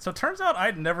 so it turns out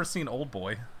I'd never seen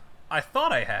Oldboy. I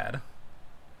thought I had,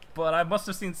 but I must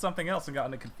have seen something else and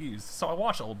gotten it confused. So I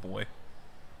watched Oldboy.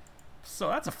 So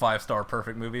that's a 5-star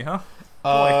perfect movie, huh?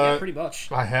 Yeah, pretty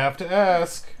much. I have to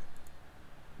ask,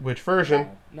 which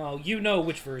version? No, you know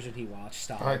which version he watched.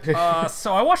 Stop.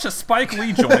 So I watched a Spike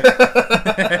Lee joint.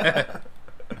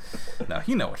 No,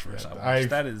 you know which version I watched.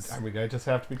 That is. I mean, I just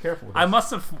have to be careful with this. I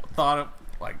must have thought it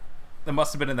like it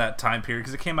must have been in that time period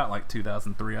because it came out in like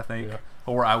 2003, I think,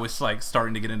 or I was like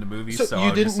starting to get into movies. So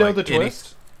you didn't know the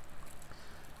twist?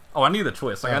 Oh, I knew the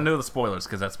twist. Like I knew the spoilers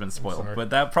because that's been spoiled.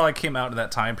 But that probably came out in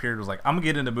that time period. It was like I'm gonna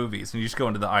get into movies, and you just go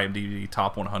into the IMDb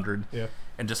top 100,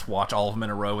 and just watch all of them in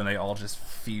a row, and they all just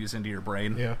fuse into your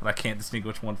brain. Yeah. And I can't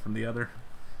distinguish one from the other.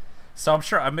 So I'm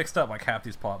sure I mixed up like half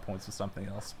these plot points with something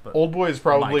else. But Oldboy is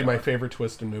probably my favorite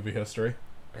twist in movie history.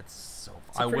 It's so.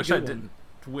 I wish I didn't.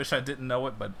 Wish I didn't know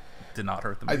it, but did not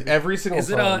hurt the movie. Every single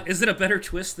time. Is it a better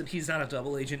twist that he's not a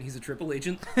double agent, he's a triple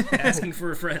agent, asking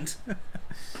for a friend?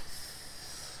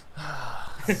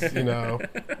 You know,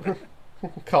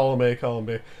 column A, column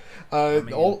B.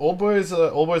 Oldboy's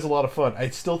a lot of fun. I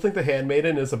still think The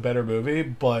Handmaiden is a better movie,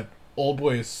 but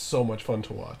Oldboy is so much fun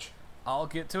to watch. I'll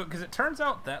get to it because it turns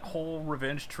out that whole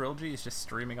Revenge trilogy is just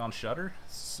streaming on Shudder,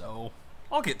 so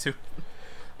I'll get to.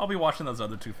 I'll be watching those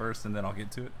other two first, and then I'll get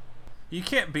to it. You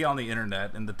can't be on the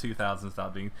internet in the 2000s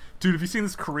without being, dude, have you seen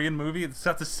this Korean movie? It's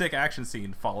got this sick action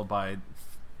scene followed by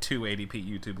 280p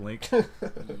YouTube link.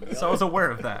 So I was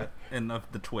aware of that and of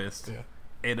the twist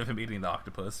and of him eating the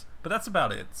octopus. But that's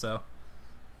about it, so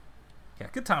yeah,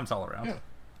 good times all around.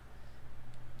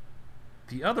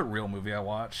 the other real movie I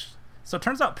watched. So it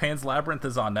turns out Pan's Labyrinth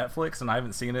is on Netflix, and I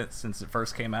haven't seen it since it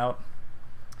first came out.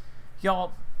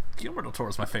 Y'all, Guillermo del Toro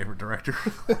is my favorite director.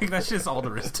 Like, that's just all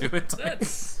there is to it.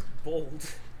 That's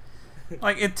bold.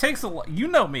 Like, it takes a lot. You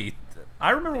know me. I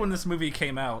remember when this movie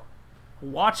came out,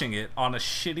 watching it on a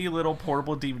shitty little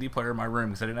portable DVD player in my room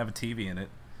because I didn't have a TV in it.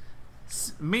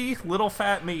 Me, little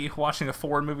fat me, watching a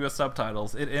foreign movie with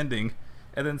subtitles, it ending,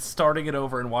 and then starting it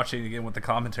over and watching it again with the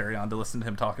commentary on to listen to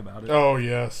him talk about it. Oh,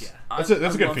 yes. Yeah. That's a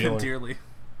good love feeling. Him dearly.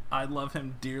 I love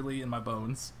him dearly in my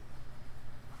bones.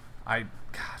 God,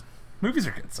 movies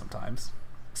are good sometimes.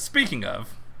 Speaking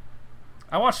of,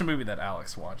 I watched a movie that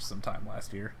Alex watched sometime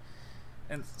last year.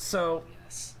 And so,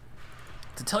 Yes.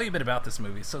 to tell you a bit about this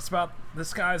movie, so it's about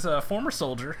this guy's a former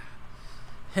soldier.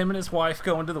 Him and his wife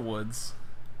go into the woods,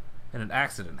 and an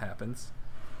accident happens.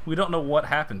 We don't know what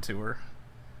happened to her,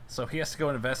 so he has to go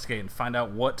and investigate and find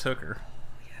out what took her.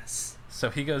 Yes. So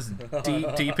he goes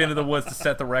deep into the woods to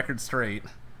set the record straight,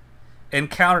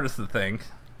 encounters the thing,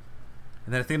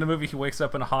 and then at the end of the movie he wakes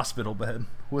up in a hospital bed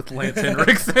with Lance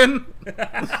Henriksen.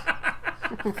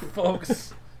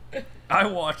 Folks, I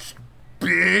watched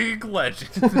Big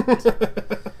Legend.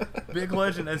 Big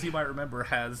Legend, as you might remember,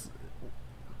 has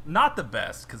not the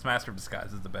best, because Master of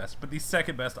Disguise is the best, but the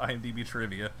second best IMDb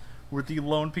trivia, where the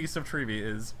lone piece of trivia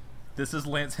is, this is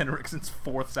Lance Henriksen's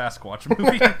fourth Sasquatch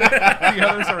movie. The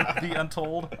others are The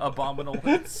Untold, Abominable,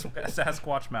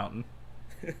 Sasquatch Mountain.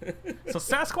 So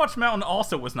Sasquatch Mountain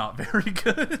also was not very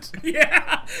good.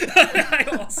 Yeah, I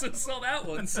also saw that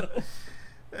one. So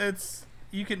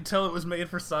you can tell it was made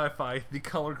for sci-fi. The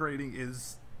color grading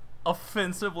is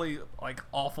offensively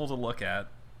awful to look at.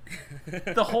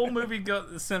 The whole movie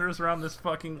centers around this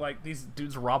fucking these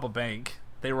dudes rob a bank.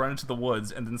 They run into the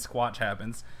woods, and then Squatch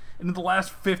happens. And in the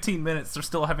last 15 minutes, they're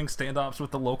still having standoffs with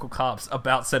the local cops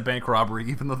about said bank robbery,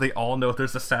 even though they all know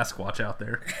there's a Sasquatch out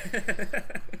there.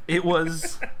 It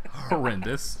was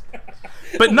horrendous.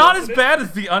 But not as bad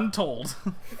as The Untold.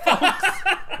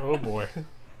 Oh, boy.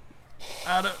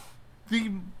 Out of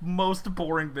the most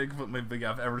boring Bigfoot movie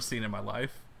I've ever seen in my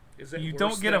life. is it You worse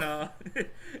don't get than,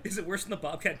 is it worse than the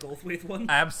Bobcat Goldthwait one?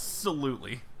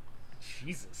 Absolutely.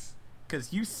 Jesus.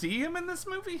 Because you see him in this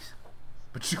movie,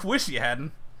 but you wish you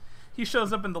hadn't. He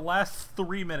shows up in the last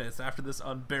 3 minutes after this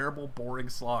unbearable, boring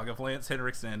slog of Lance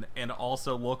Henriksen and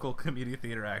also local community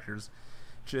theater actors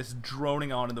just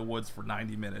droning on in the woods for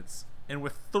 90 minutes. And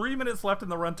with 3 minutes left in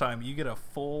the runtime, you get a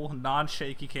full,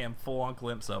 non-shaky cam, full-on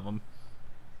glimpse of him.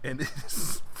 And it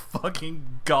is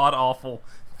fucking god-awful.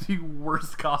 The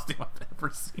worst costume I've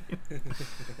ever seen.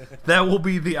 That will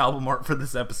be the album art for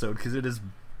this episode, because it is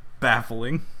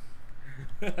baffling.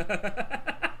 I'm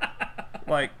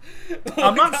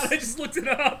not. God, I just looked it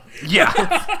up. Yeah.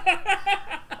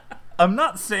 I'm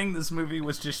not saying this movie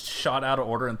was just shot out of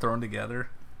order and thrown together,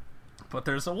 but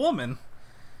there's a woman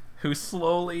who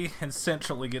slowly and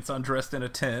centrally gets undressed in a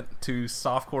tent to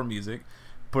softcore music,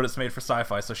 but it's made for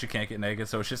sci-fi, so she can't get naked,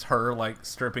 so it's just her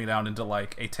stripping down into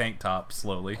a tank top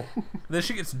slowly. Then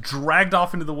she gets dragged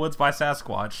off into the woods by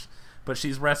Sasquatch, but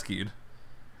she's rescued.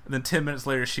 And then 10 minutes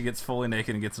later, she gets fully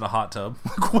naked and gets in a hot tub.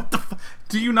 What the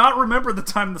do you not remember the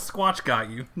time the Squatch got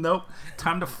you? Nope.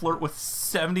 Time to flirt with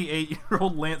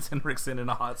 78-year-old Lance Henriksen in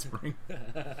a hot spring.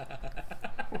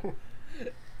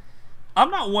 I'm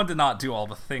not one to not do all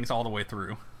the things all the way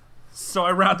through. So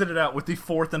I rounded it out with the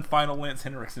fourth and final Lance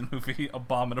Henriksen movie,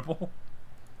 Abominable.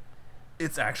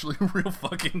 It's actually real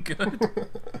fucking good.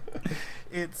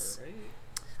 It's...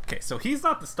 Okay, so he's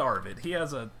not the star of it. He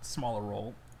has a smaller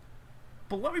role.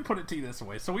 But let me put it to you this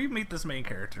way. So we meet this main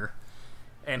character,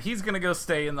 and he's going to go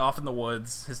stay off in the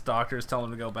woods. His doctor is telling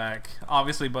him to go back.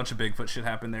 Obviously, a bunch of Bigfoot shit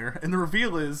happened there. And the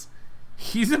reveal is,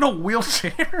 he's in a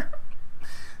wheelchair.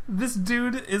 This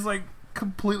dude is,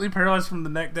 completely paralyzed from the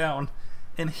neck down,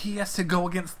 and he has to go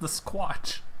against the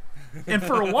Squatch. And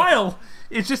for a while,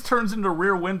 it just turns into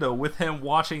Rear Window with him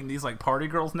watching these, party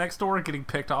girls next door getting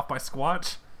picked off by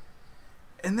Squatch.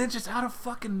 And then just out of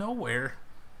fucking nowhere,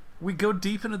 we go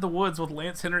deep into the woods with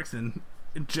Lance Henriksen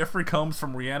and Jeffrey Combs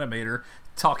from Reanimator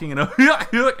talking in a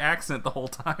accent the whole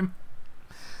time.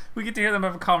 We get to hear them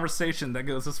have a conversation that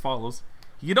goes as follows.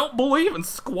 You don't believe in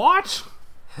Squatch?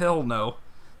 Hell no.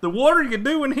 Then what are you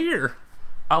doing here?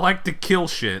 I like to kill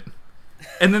shit.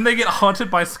 And then they get hunted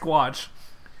by Squatch.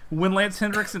 When Lance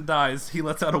Henriksen dies, he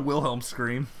lets out a Wilhelm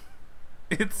scream.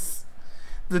 It's...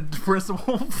 The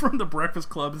principal from the Breakfast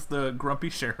Club is the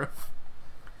grumpy sheriff.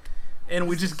 And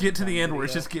we just get to the end where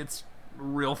it just gets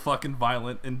real fucking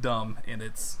violent and dumb, and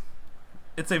it's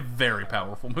a very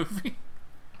powerful movie.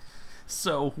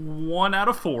 So 1 out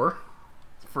of 4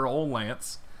 for old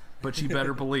Lance, but you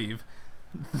better believe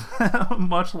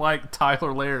Much like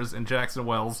Tyler Lares in Jackson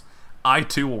Wells, I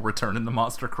too will return in the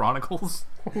Monster Chronicles.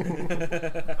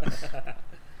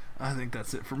 I think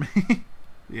that's it for me.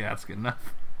 Yeah, that's good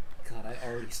enough. God, I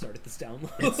already started this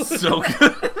download. It's so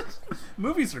good.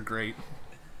 Movies are great.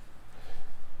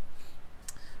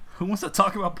 Who wants to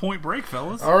talk about Point Break,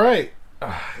 fellas? All right,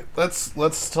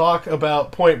 let's talk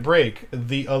about Point Break,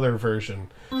 the other version.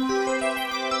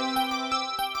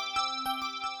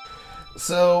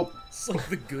 So it's like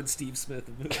the good Steve Smith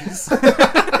of movies.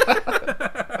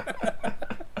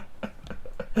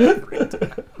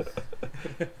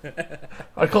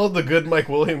 I call it the good Mike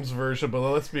Williams version, but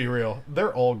let's be real,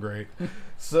 they're all great.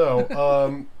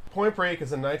 So, Point Break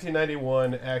is a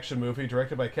 1991 action movie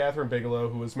directed by Catherine Bigelow,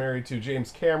 who was married to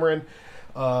James Cameron,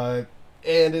 and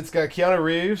it's got Keanu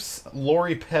Reeves,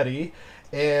 Lori Petty,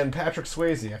 and Patrick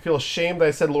Swayze. I feel ashamed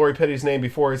I said Lori Petty's name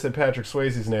before I said Patrick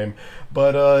Swayze's name,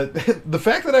 but the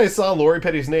fact that I saw Lori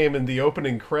Petty's name in the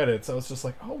opening credits, I was just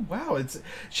like, oh wow,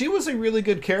 she was a really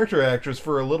good character actress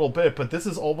for a little bit, but this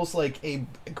is almost like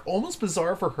almost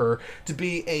bizarre for her to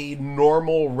be a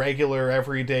normal, regular,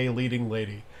 everyday leading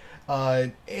lady.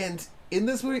 And in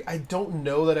this movie, I don't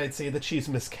know that I'd say that she's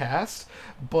miscast,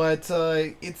 but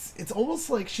it's almost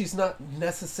like she's not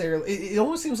necessarily... It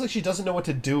almost seems like she doesn't know what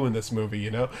to do in this movie,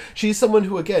 you know? She's someone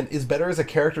who, again, is better as a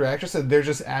character actress, and they're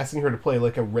just asking her to play,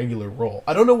 like, a regular role.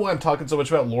 I don't know why I'm talking so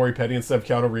much about Lori Petty instead of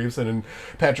Keanu Reeves and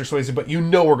Patrick Swayze, but you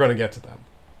know we're going to get to them.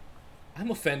 I'm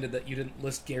offended that you didn't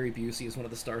list Gary Busey as one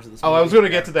of the stars of this movie. movie. I was going to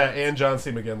get to that, and John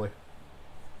C. McGinley.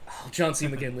 Oh, John C.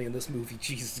 McGinley in this movie,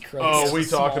 Jesus Christ. Oh, we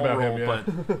talked about him, yeah.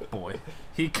 But, boy,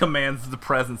 he commands the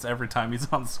presence every time he's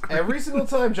on screen. Every single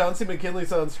time John C.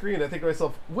 McGinley's on screen, I think to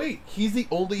myself, wait, he's the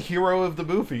only hero of the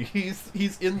movie.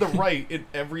 He's in the right in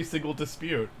every single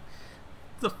dispute.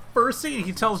 The first scene,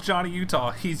 he tells Johnny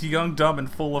Utah he's young, dumb, and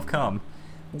full of cum.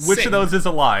 Which of those is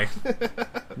a lie?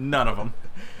 None of them.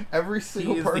 Every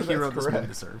single part of that's correct. This movie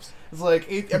deserves. It's like,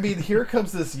 here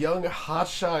comes this young,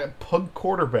 hotshot pug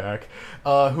quarterback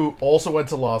who also went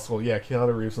to law school. Yeah,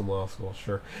 Keanu Reeves in law school,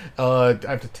 sure. I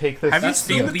have to take this. Have you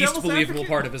seen the least believable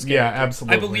part of his character? Yeah,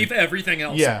 absolutely. I believe everything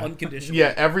else unconditionally.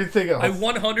 Yeah, everything else. I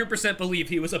 100% believe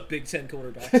he was a Big Ten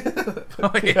quarterback.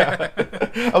 Oh, yeah.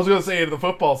 I was going to say in the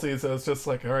football season, it's just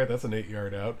like, all right, that's an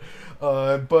 8-yard out.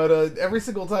 But every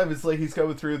single time, it's like he's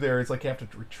going through there, it's like you have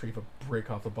to retrieve a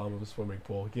brick off the bottom of a swimming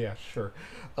pool. Yeah, sure.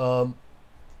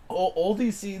 All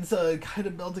these scenes kind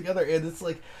of meld together, and it's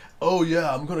like, oh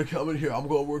yeah, I'm gonna come in here, I'm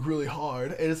gonna work really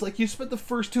hard, and it's like you spent the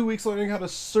first 2 weeks learning how to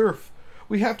surf.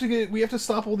 We have to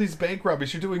stop all these bank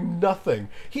robberies. You're doing nothing.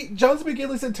 John C.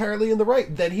 McGinley's entirely in the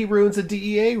right. Then he ruins a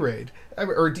DEA raid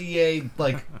or DEA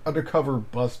like undercover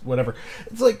bust, whatever.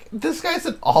 It's like this guy's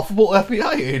an awful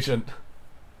FBI agent.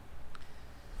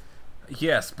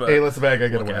 Yes, but hey, let's back. I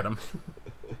get look away. at him.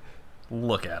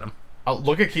 Look at him.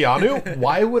 Look at Keanu?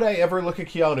 Why would I ever look at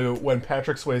Keanu when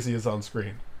Patrick Swayze is on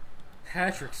screen?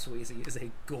 Patrick Swayze is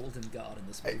a golden god in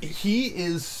this movie. He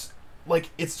is, like,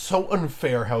 it's so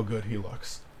unfair how good he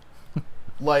looks.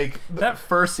 Like... that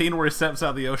first scene where he steps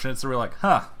out of the ocean, it's really like,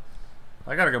 huh,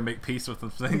 I gotta go make peace with some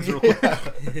things real quick.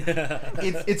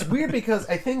 It's weird because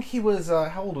I think he was,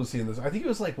 how old was he in this? I think he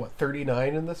was, like, what,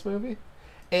 39 in this movie?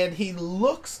 And he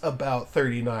looks about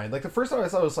 39. Like, the first time I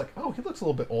saw it, I was like, oh, he looks a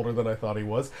little bit older than I thought he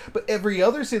was. But every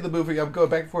other scene of the movie, I'm going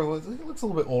back and forth, he looks a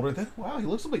little bit older. Then, wow, he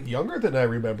looks a little bit younger than I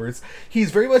remember.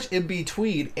 He's very much in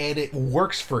between, and it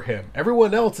works for him.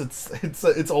 Everyone else,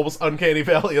 it's almost Uncanny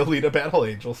Valley, Alita Battle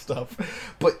Angel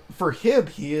stuff. But for him,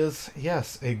 he is,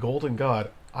 yes, a golden god.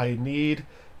 I need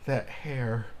that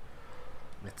hair.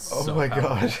 It's oh so my powerful.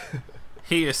 God.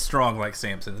 He is strong like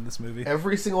Samson in this movie.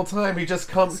 Every single time he just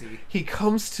comes, he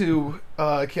comes to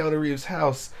Keanu Reeves'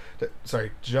 house,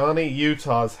 Johnny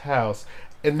Utah's house,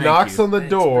 and knocks on the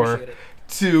door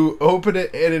to open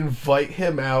it and invite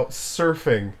him out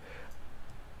surfing.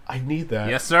 I need that.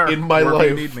 Yes, sir. In my Wherever life.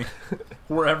 you need me.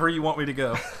 Wherever you want me to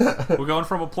go. We're going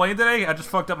from a plane today? I just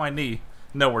fucked up my knee.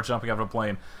 No, we're jumping out of a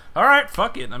plane. All right,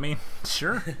 fuck it. I mean,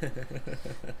 sure.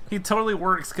 He totally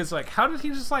works because, like, how did he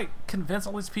just, like, convince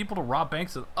all these people to rob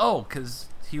banks? Oh, because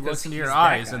he looks into your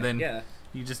eyes, and then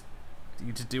you just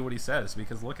do what he says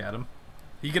because look at him.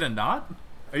 Are you gonna not?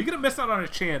 Are you gonna miss out on a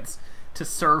chance to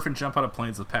surf and jump out of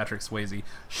planes with Patrick Swayze?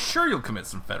 Sure, you'll commit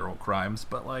some federal crimes,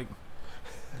 but like,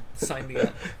 sign me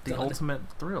up. The ultimate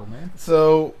thrill, man.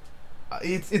 So,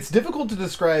 it's difficult to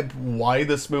describe why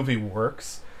this movie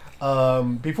works.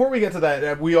 Before we get to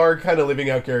that, we are kind of leaving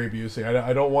out Gary Busey.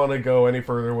 I don't want to go any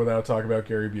further without talking about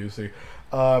Gary Busey.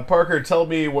 Parker, tell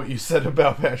me what you said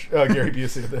about Gary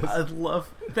Busey in this. I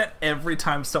love that every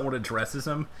time someone addresses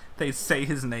him, they say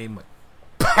his name like,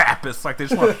 Pappas. Like, they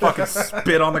just want to fucking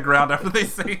spit on the ground after they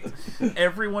say it.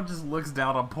 Everyone just looks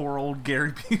down on poor old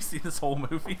Gary Busey this whole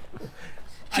movie.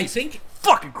 I think...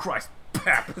 Fucking Christ,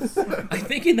 Pappas. I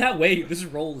think in that way, this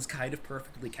role is kind of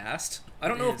perfectly cast. I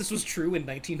don't know if this was true in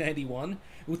 1991.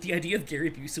 With the idea of Gary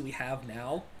Busey we have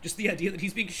now, just the idea that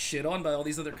he's being shit on by all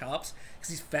these other cops because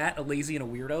he's fat, a lazy, and a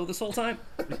weirdo this whole time,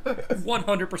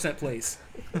 100% plays.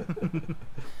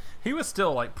 He was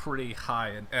still, like, pretty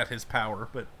high at his power,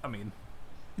 but, I mean,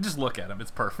 you just look at him, it's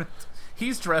perfect.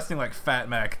 He's dressing like Fat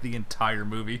Mac the entire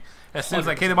movie. As soon as,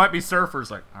 like, hey, there might be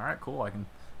surfers, like, alright, cool, I can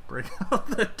break out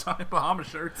the Tommy Bahama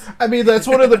shirts. I mean, that's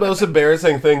one of the most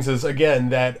embarrassing things is, again,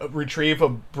 that retrieve a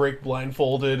brick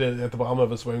blindfolded at the bottom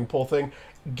of a swimming pool thing.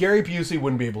 Gary Busey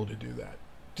wouldn't be able to do that.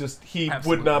 Just, he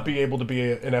would not be able to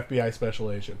be an FBI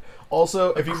special agent.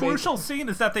 Also, if you crucial scene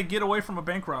is that they get away from a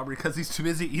bank robbery because he's too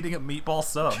busy eating a meatball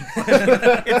sub.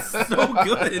 It's so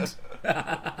good.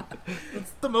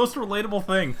 It's the most relatable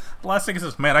thing. The last thing is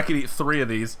this, man, I could eat 3 of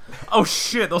these. Oh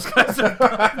shit, those guys are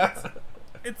guns.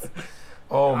 It's...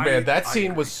 Oh man, that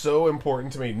scene was so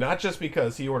important to me. Not just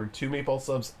because he ordered 2 meatball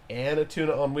subs and a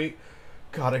tuna on wheat.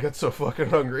 God, I got so fucking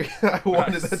hungry. I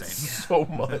wanted that so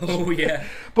much. Oh, yeah.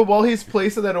 But while he's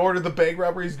placing that order, the bank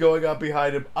robbery's going on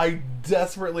behind him. I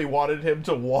desperately wanted him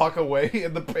to walk away,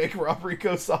 and the bank robbery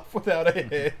goes off without a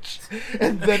hitch.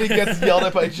 And then he gets yelled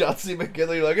at by John C.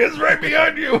 McGinley, like, it's right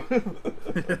behind you!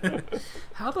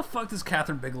 How the fuck does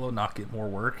Catherine Bigelow not get more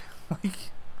work? Like...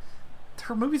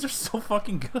 her movies are so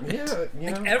fucking good. Yeah,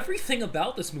 like, everything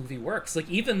about this movie works. Like,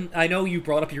 even, I know you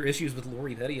brought up your issues with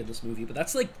Lori Petty in this movie, but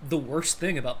that's, like, the worst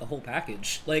thing about the whole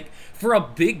package. Like, for a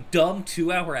big, dumb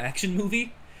 2-hour action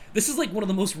movie, this is, like, one of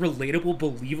the most relatable,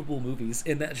 believable movies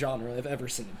in that genre I've ever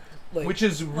seen. Like, which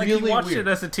is really weird. You watched weird.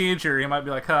 it as a teenager, you might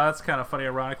be like, that's kind of funny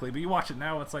ironically, but you watch it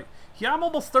now, it's like, yeah, I'm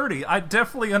almost 30. I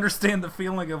definitely understand the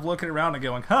feeling of looking around and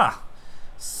going,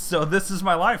 so this is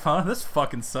my life, huh? This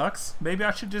fucking sucks. Maybe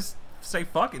I should just say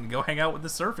fuck it and go hang out with the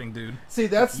surfing dude. See,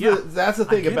 that's the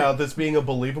thing about this being a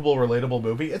believable, relatable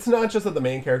movie. It's not just that the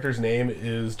main character's name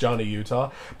is Johnny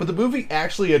Utah, but the movie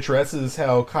actually addresses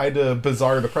how kind of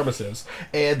bizarre the premise is.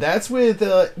 And that's with,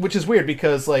 which is weird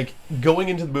because, like, going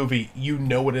into the movie, you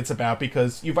know what it's about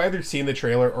because you've either seen the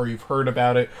trailer or you've heard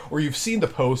about it or you've seen the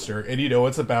poster and you know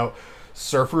it's about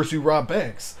surfers who rob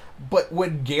banks. But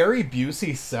when Gary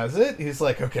Busey says it, he's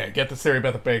like, okay, get this theory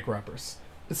about the bank robbers.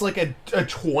 It's like a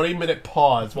 20-minute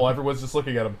pause while everyone's just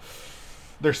looking at them.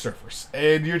 They're surfers.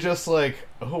 And you're just like,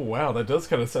 oh, wow, that does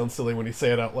kind of sound silly when you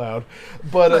say it out loud.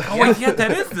 But yeah,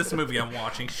 that is this movie I'm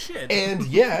watching. Shit. And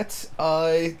yet,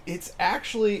 it's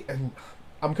actually... And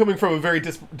I'm coming from a very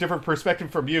different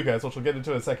perspective from you guys, which we'll get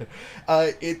into in a second.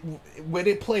 When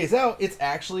it plays out, it's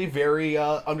actually very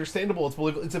understandable. It's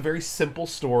believable. It's a very simple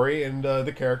story, and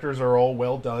the characters are all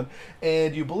well done,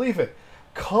 and you believe it.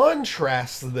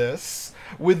 Contrast this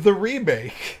with the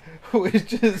remake,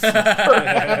 which is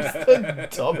perhaps the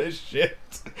dumbest shit.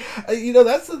 You know,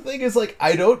 that's the thing is, like,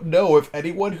 I don't know if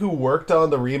anyone who worked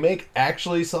on the remake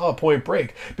actually saw Point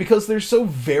Break, because they're so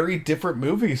very different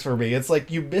movies for me. It's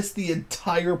like, you missed the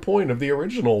entire point of the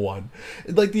original one.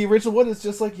 Like, the original one is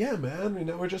just like, yeah, man, you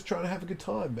know, we're just trying to have a good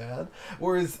time, man.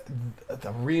 Whereas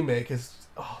the remake is...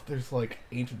 there's like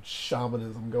ancient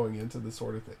shamanism going into this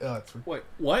sort of thing. Wait,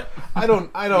 what? I don't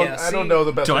know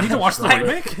the best. Do I need to watch the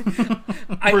remake?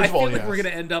 I feel like we're gonna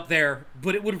end up there,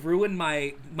 but it would ruin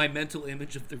my mental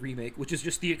image of the remake, which is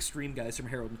just the extreme guys from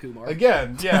Harold and Kumar.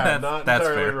 Again, yeah, not that's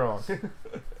entirely fair. wrong.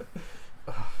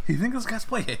 You think those guys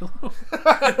play Halo?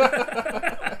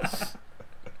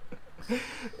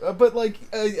 But like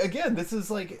again, this is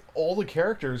like all the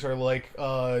characters are like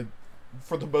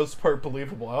for the most part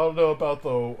believable. I don't know about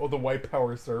the white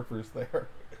power surfers there.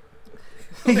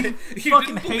 You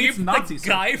fucking didn't hates believe Nazi the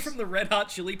guy surfers. from the Red Hot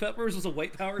Chili Peppers was a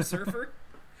white power surfer?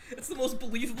 It's the most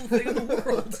believable thing in the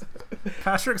world.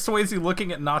 Patrick Swayze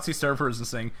looking at Nazi surfers and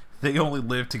saying, they only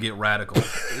live to get radical,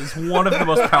 is one of the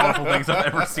most powerful things I've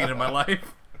ever seen in my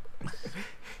life.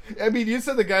 I mean, you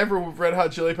said the guy from Red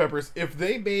Hot Chili Peppers. If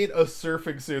they made a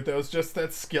surfing suit that was just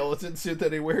that skeleton suit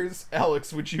that he wears,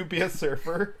 Alex, would you be a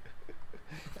surfer?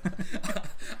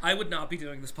 I would not be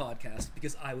doing this podcast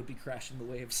because I would be crashing the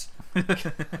waves. Let's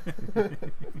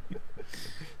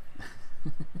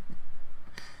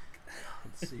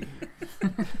see.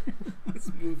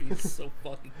 This movie is so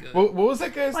fucking good. What was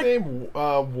that guy's name?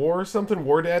 War something?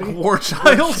 War Daddy? War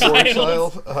Child? War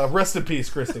Child. Rest in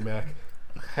peace, Christy Mack.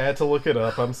 Had to look it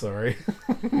up. I'm sorry.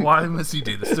 Why must you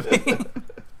do this to me?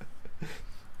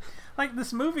 Like,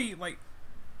 this movie, like,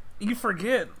 you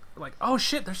forget, like, oh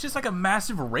shit, there's just like a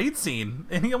massive raid scene,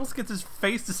 and he almost gets his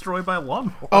face destroyed by a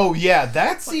lawnmower. Oh yeah,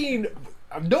 that scene.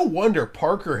 no wonder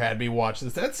Parker had me watch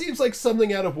this. That seems like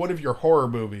something out of one of your horror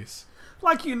movies.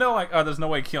 Like, oh, there's no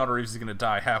way Keanu Reeves is gonna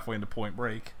die halfway into Point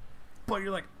Break. But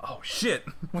you're like, oh shit,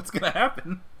 what's gonna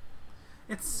happen?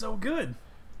 It's so good.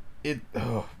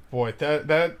 Oh boy,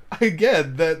 that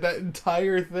again, that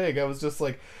entire thing, I was just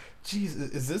like, geez,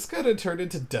 is this gonna turn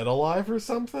into Dead Alive or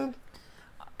something?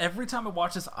 Every time I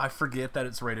watch this, I forget that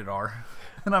it's rated R.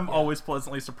 And I'm always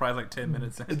pleasantly surprised like 10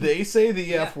 minutes in. They say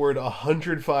the F word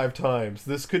 105 times.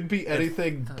 This could be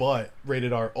anything but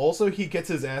rated R. Also, he gets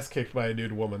his ass kicked by a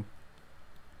nude woman.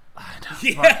 I know.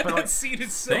 Yeah, that scene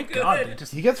is so thank good. God,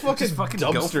 he gets fucking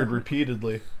go dumpstered for it.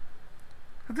 repeatedly.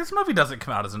 This movie doesn't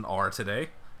come out as an R today.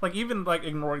 Like, even like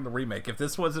ignoring the remake, if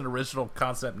this was an original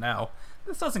concept now,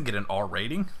 this doesn't get an R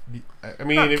rating. I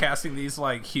mean, not casting these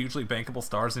like hugely bankable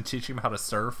stars and teaching them how to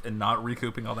surf and not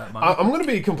recouping all that money. I'm going to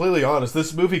be completely honest.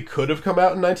 This movie could have come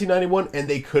out in 1991, and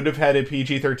they could have had it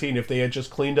PG-13 if they had just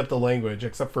cleaned up the language,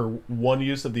 except for one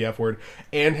use of the F word,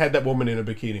 and had that woman in a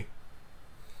bikini.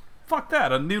 Fuck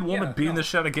that! A nude woman beating the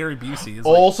shit out of Gary Busey. Is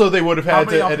Also, like, they would have had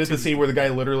to edit the scene where the guy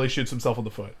literally shoots himself in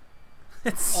the foot.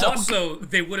 It's so also,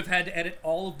 they would have had to edit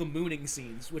all of the mooning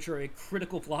scenes, which are a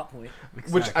critical plot point.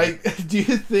 Exactly. Which do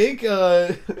you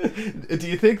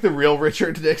think the real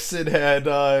Richard Nixon had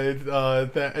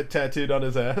that tattooed on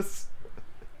his ass?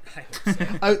 I hope so.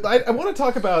 I want to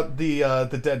talk about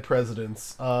the dead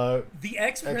presidents. The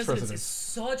ex-presidents is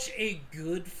such a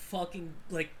good fucking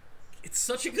it's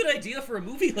such a good idea for a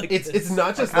movie like this. It's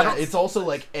not just that. It's also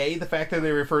the fact that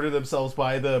they refer to themselves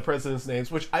by the president's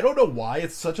names, which I don't know why.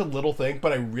 It's such a little thing,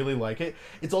 but I really like it.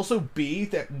 It's also B,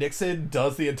 that Nixon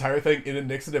does the entire thing in a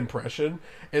Nixon impression.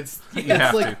 It's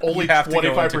like only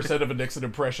 25% of a Nixon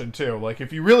impression too. Like,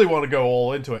 if you really want to go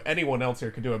all into it, anyone else here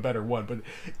could do a better one. But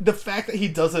the fact that he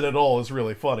does it at all is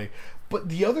really funny. But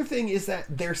the other thing is that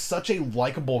they're such a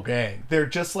likable gang. They're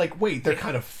just like, they're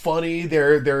kind of funny.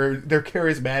 They're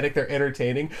charismatic. They're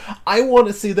entertaining. I want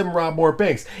to see them rob more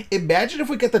banks. Imagine if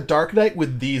we get The Dark Knight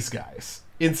with these guys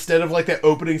instead of like that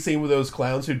opening scene with those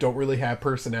clowns who don't really have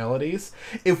personalities.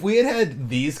 If we had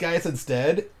these guys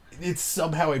instead, it's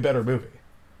somehow a better movie.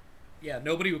 Yeah,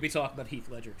 nobody would be talking about Heath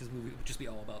Ledger because the movie would just be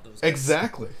all about those guys.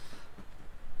 Exactly.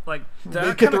 Like,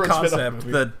 that kind of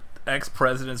concept, the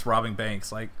ex-presidents robbing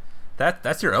banks, like,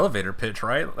 that's your elevator pitch,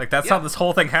 right? Like, that's how this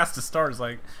whole thing has to start. It's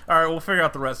like, all right, we'll figure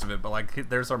out the rest of it, but like,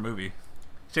 there's our movie.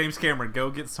 James Cameron, go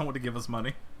get someone to give us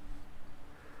money.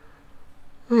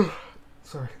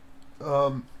 Sorry.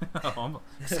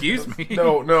 Excuse me.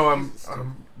 No, I'm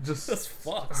just. That's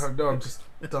fucked. No, I'm just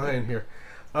dying here.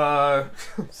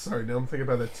 Sorry, now I'm thinking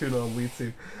about that tuna on weed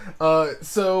scene.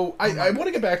 So I want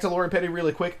to get back to Lauren Petty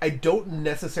really quick. I don't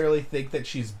necessarily think that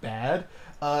she's bad.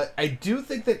 I do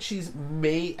think that she's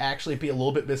may actually be a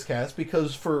little bit miscast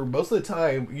because for most of the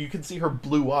time you can see her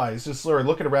blue eyes just sort of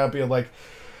looking around being like,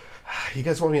 you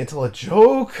guys want me to tell a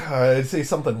joke? Say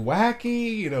something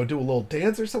wacky? Do a little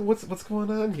dance or something? What's going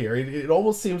on here? It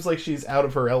almost seems like she's out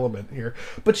of her element here.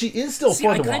 But she is still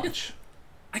fun to watch.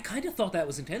 I kind of thought that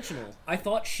was intentional. I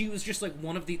thought she was just like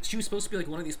she was supposed to be like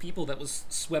one of these people that was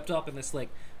swept up in this like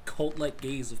cult-like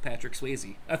gaze of Patrick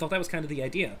Swayze. I thought that was kind of the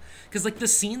idea. Because like the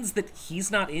scenes that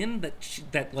he's not in,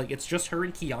 that like it's just her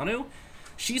and Keanu,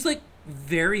 she's like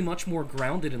very much more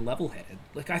grounded and level-headed.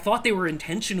 Like, I thought they were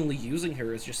intentionally using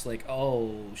her as just like,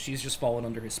 oh, she's just fallen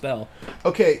under his spell.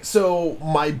 Okay, so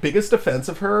my biggest defense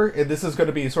of her, and this is going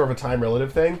to be sort of a time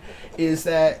relative thing, is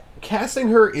that casting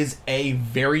her is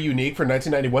very unique for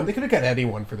 1991. They could have got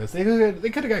anyone for this. They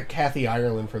could have got Kathy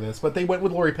Ireland for this, but they went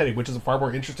with Lori Petty, which is a far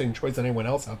more interesting choice than anyone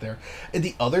else out there. And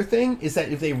the other thing is that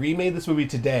if they remade this movie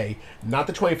today, not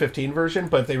the 2015 version,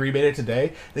 but if they remade it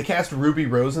today, they cast Ruby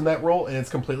Rose in that role, and it's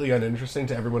completely uninteresting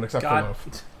to everyone except for Loaf.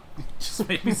 It just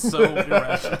made me so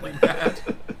irrationally mad.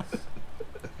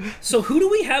 So who do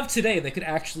we have today that could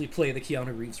actually play the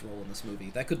Keanu Reeves role in this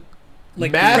movie? That could,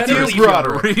 like, Matthew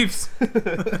Broderick. Reeves. It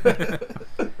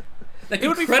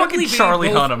would be fucking Charlie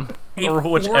Hunnam or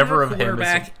whichever of him.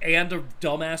 Quarterback and a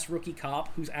dumbass rookie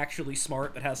cop who's actually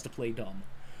smart but has to play dumb.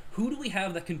 Who do we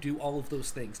have that can do all of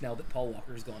those things now that Paul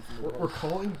Walker's gone from the world? We're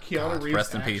calling Keanu Reeves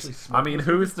rest in peace. Smart. I mean,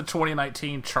 who's the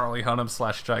 2019 Charlie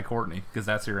Hunnam / Jai Courtney? Because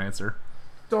that's your answer.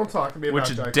 Don't talk to me about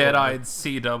Jai Which dead-eyed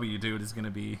CW dude is going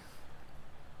to be?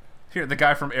 Here, the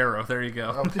guy from Arrow. There you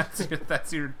go.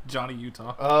 That's your Johnny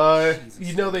Utah.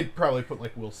 They'd probably put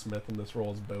like Will Smith in this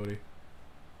role as Bodhi.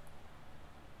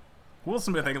 Will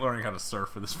Smith ain't learning how to surf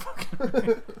for this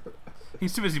fucking.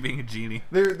 He's too busy being a genie.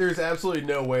 There's absolutely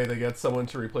no way they get someone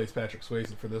to replace Patrick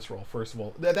Swayze for this role. First of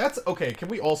all, that's okay. Can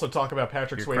we also talk about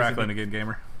Patrick Swayze? Crackling a good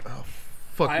gamer. Oh,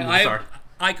 fuck you. Sorry.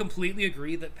 I completely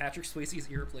agree that Patrick Swayze is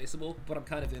irreplaceable, but I'm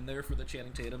kind of in there for the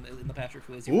Channing Tatum in the Patrick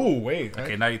Swayze. Ooh, wait.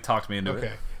 Okay, now you talked me into it.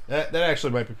 Okay, that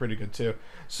actually might be pretty good too.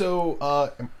 So,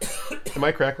 am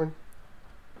I crackling?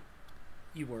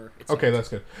 You were. It's Okay, not. that's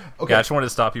good. Okay. Yeah, I just wanted to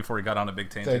stop you before you got on a big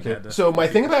tangent. Thank you. So my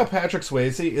thing about Patrick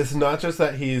Swayze is not just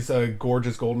that he's a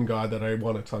gorgeous golden god that I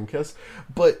want to tongue kiss,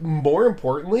 but more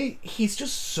importantly, he's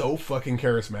just so fucking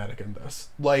charismatic in this.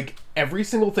 Like, every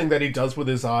single thing that he does with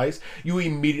his eyes, you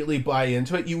immediately buy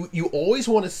into it. You always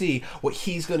want to see what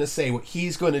he's going to say, what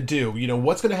he's going to do, you know,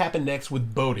 what's going to happen next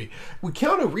with Bodhi. With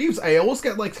Keanu Reeves, I almost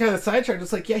got like kind of sidetracked.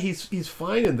 It's like, yeah, he's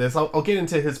fine in this. I'll get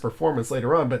into his performance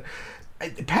later on, but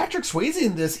Patrick Swayze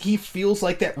in this, he feels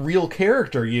like that real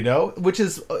character, you know? Which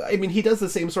is, I mean, he does the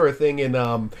same sort of thing in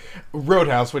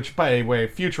Roadhouse, which, by the way,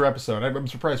 future episode. I'm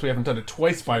surprised we haven't done it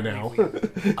twice by now.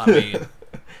 I mean,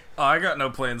 I got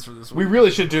no plans for this week. We really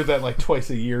should do that like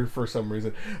twice a year for some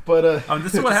reason. But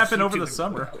this is what happened over the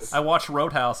summer. I watched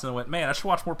Roadhouse and I went, man, I should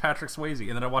watch more Patrick Swayze.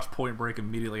 And then I watched Point Break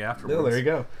immediately afterwards. Oh, there you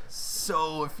go.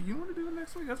 So if you want to do it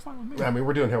next week, that's fine with me. I mean,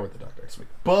 we're doing Howard the Duck next week.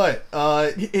 But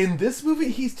in this movie,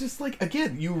 he's just like,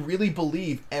 again, you really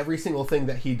believe every single thing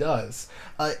that he does.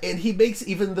 And he makes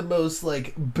even the most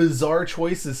like bizarre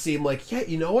choices seem like, yeah,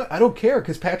 you know what? I don't care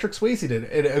because Patrick Swayze did.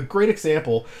 And a great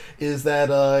example is that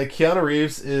Keanu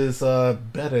Reeves is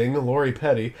betting Lori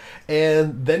Petty,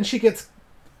 and then she gets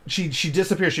she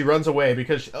disappears. She runs away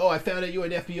because I found out you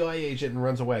an FBI agent, and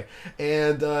runs away.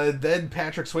 And then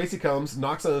Patrick Swayze comes,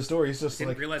 knocks on his door. He's just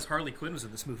Didn't realize Harley Quinn was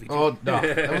in this movie. Too. Oh no,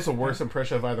 that was the worst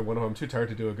impression of either one of them. I'm too tired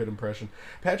to do a good impression.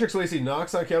 Patrick Swayze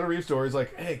knocks on Keanu Reeves' door. He's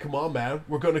like, "Hey, come on, man,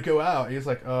 we're gonna go out." And he's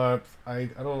like, I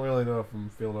don't really know if I'm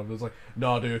feeling it." He's like,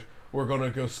 "Nah, dude, we're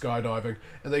gonna go skydiving."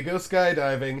 And they go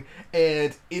skydiving,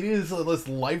 and it is this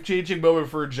life-changing moment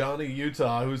for Johnny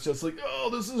Utah, who's just like, "Oh,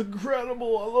 this is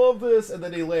incredible, I love this." And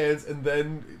then he lands, and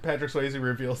then Patrick Swayze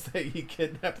reveals that he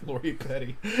kidnapped Lori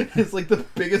Petty. It's like the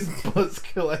biggest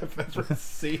buzzkill I've ever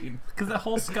seen. Because the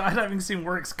whole skydiving scene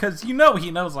works, because he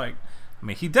knows, like, I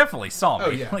mean, he definitely saw me. Oh,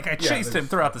 yeah. Like, I chased him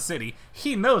throughout the city.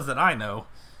 He knows that I know.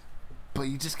 But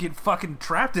you just get fucking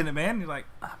trapped in it, man. You're like,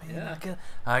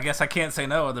 I guess I can't say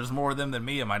no. There's more of them than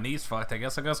me, and my knee's fucked. I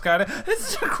guess I'll go skydiving.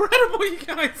 It's incredible, you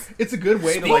guys. It's a good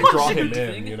way to like draw him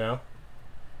in, you know?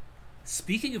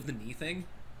 Speaking of the knee thing,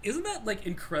 isn't that like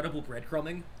incredible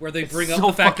breadcrumbing? Where they bring so up the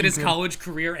fact that fucking his good. college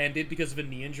career ended because of a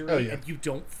knee injury, Oh, yeah. and you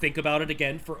don't think about it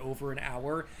again for over an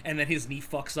hour, and then his knee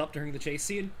fucks up during the chase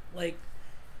scene? Like...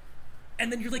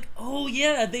 And then you're like, oh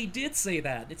yeah, they did say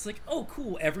that. It's like, oh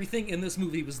cool, everything in this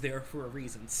movie was there for a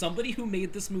reason. Somebody who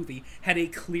made this movie had a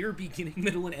clear beginning,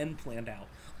 middle, and end planned out.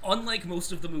 Unlike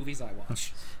most of the movies I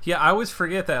watch. Yeah, I always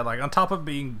forget that. Like, on top of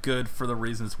being good for the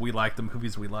reasons we like the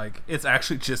movies we like, it's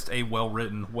actually just a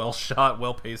well-written, well-shot,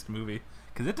 well-paced movie.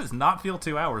 Because it does not feel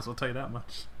 2 hours, I'll tell you that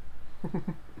much. It's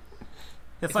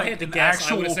If like I had to an guess, I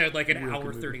actual would have said like an real hour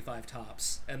good movie. 35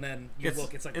 tops. And then you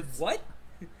look, it's like, what?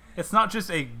 It's not just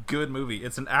a good movie,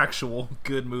 it's an actual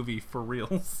good movie for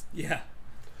reals. Yeah.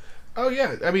 Oh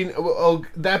yeah, I mean,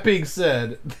 that being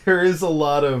said, there is a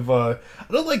lot of I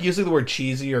don't like using the word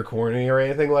cheesy or corny or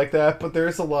anything like that, but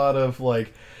there's a lot of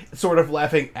like sort of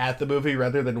laughing at the movie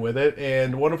rather than with it,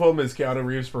 and one of them is Keanu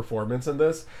Reeves' performance in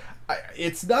this.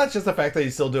 It's not just the fact that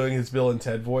he's still doing his Bill and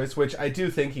Ted voice, which I do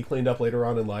think he cleaned up later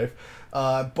on in life,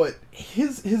 but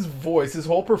his voice, his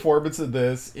whole performance in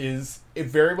this it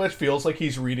very much feels like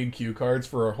he's reading cue cards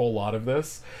for a whole lot of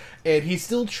this. And he's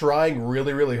still trying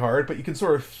really, really hard, but you can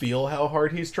sort of feel how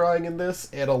hard he's trying in this.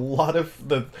 And a lot of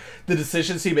the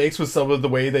decisions he makes with some of the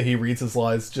way that he reads his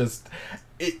lines just...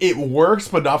 It works,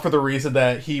 but not for the reason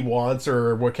that he wants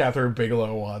or what Catherine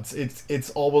Bigelow wants. It's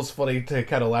almost funny to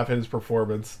kind of laugh at his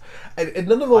performance. And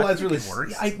none of the lines really...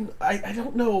 works. I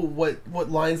don't know what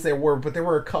lines there were, but there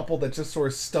were a couple that just sort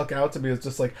of stuck out to me. It's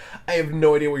just like, I have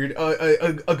no idea what you're...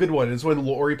 a good one is when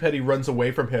Lori Petty runs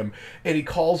away from him, and he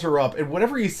calls her up, and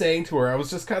whatever he's saying to her, I was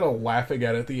just kind of laughing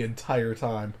at it the entire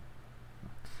time.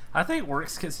 I think it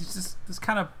works because he's just this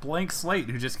kind of blank slate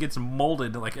who just gets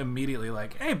molded like immediately.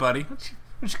 Like, hey, buddy, why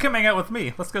don't you come hang out with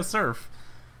me? Let's go surf.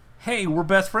 Hey, we're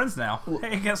best friends now.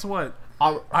 Hey, guess what?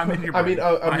 I'm in your brain.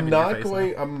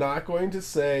 I'm not going to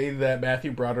say that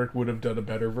Matthew Broderick would have done a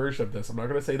better version of this. I'm not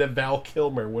going to say that Val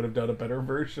Kilmer would have done a better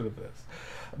version of this.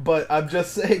 But I'm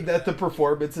just saying that the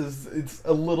performance it's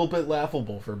a little bit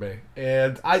laughable for me,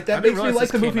 and that makes me like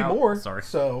the movie more. Sorry.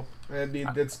 So I mean,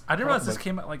 I didn't realize this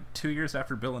came out like 2 years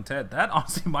after Bill and Ted. That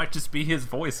honestly might just be his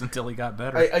voice until he got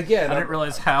better. I didn't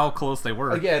realize how close they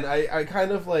were. Again, I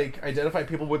kind of like identify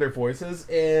people with their voices,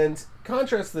 and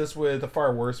contrast this with a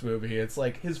far worse movie. It's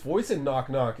like his voice in Knock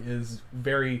Knock is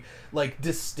very like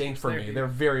distinct for me. They're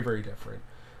very, very different.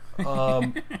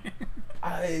 I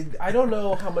don't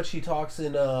know how much he talks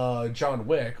in John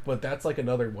Wick, but that's like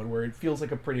another one where it feels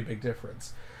like a pretty big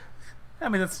difference. I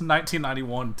mean, that's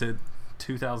 1991 to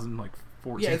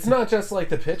 2014. Yeah, it's not just like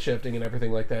the pitch shifting and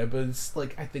everything like that, but it's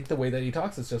like I think the way that he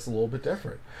talks is just a little bit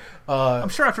different. I'm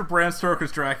sure after Bram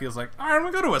Stoker's Dracula's like, all right, I'm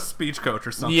gonna go to a speech coach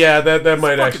or something. Yeah, that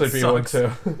might fucking actually be one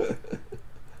sucks. too.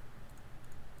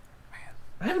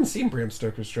 I haven't seen Bram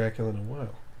Stoker's Dracula in a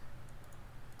while.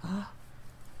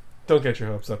 Don't get your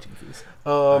hopes up.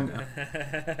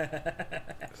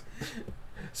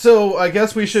 So I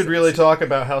guess we should really talk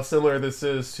about how similar this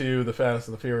is to The Fast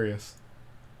and the Furious.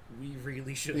 We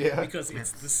really should, Yeah. because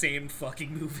it's the same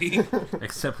fucking movie.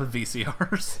 Except with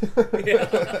VCRs.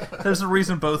 Yeah. There's a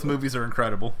reason both movies are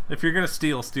incredible. If you're gonna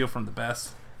steal from the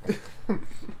best.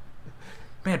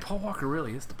 Man, Paul Walker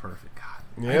really is the perfect God.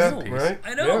 Yeah, Rest in peace. right?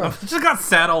 I know. Yeah. I just got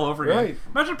sad all over again. Right.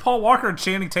 Imagine Paul Walker and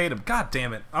Channing Tatum. God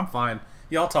damn it. I'm fine.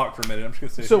 Y'all talk for a minute. I'm just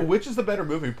gonna say. So which is the better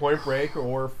movie, Point Break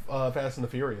or Fast and the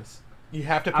Furious? You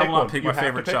have to pick I will one. not pick You my have to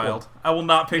favorite pick child. one. I will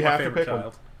not pick You my have to favorite pick one.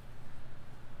 child.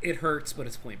 It hurts, but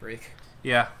it's Point Break.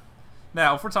 Yeah.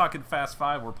 Now, if we're talking Fast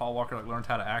 5, where Paul Walker learned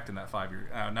how to act in that 5 year,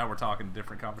 now we're talking a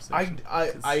different conversation.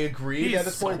 I agree He's that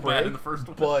it's Point so bad Break, in the first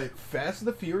one. but Fast and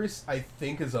the Furious I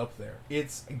think is up there.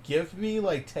 It's give me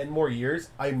like 10 more years,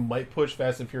 I might push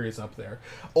Fast and Furious up there.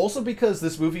 Also because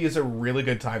this movie is a really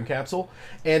good time capsule,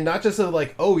 and not just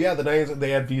like, oh yeah, the 90s they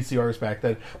had VCRs back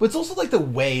then, but it's also like the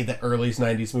way the early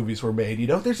 90s movies were made. You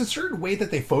know, there's a certain way that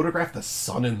they photographed the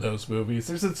sun in those movies.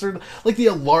 There's a certain, like, the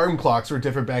alarm clocks were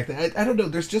different back then. I don't know.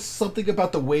 There's just something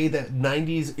about the way that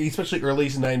 90s, especially early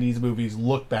 90s movies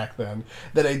look back then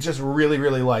that I just really,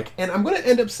 really like. And I'm going to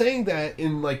end up saying that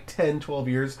in like 10, 12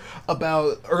 years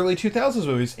about early 2000s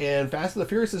movies, and Fast and the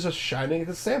Furious is just shining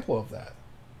a sample of that.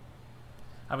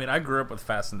 I mean, I grew up with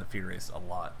Fast and the Furious a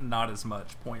lot, not as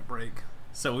much Point Break.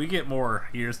 So we get more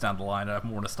years down the line, I have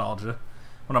more nostalgia.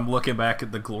 When I'm looking back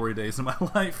at the glory days of my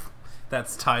life,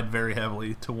 that's tied very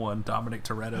heavily to one Dominic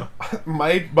Toretto.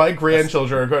 My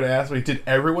grandchildren are going to ask me, did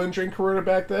everyone drink Corona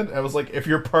back then? I was like, if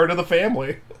you're part of the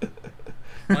family.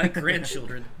 My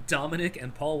grandchildren, Dominic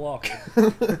and Paul Walker.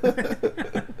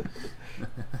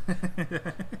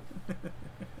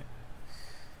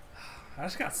 I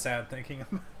just got sad thinking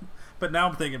about it. But now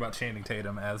I'm thinking about Channing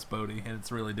Tatum as Bodhi, and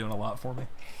it's really doing a lot for me.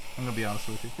 I'm going to be honest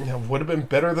with you. Yeah, would have been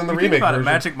better than the If you think remake about it,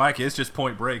 version. Magic Mike is just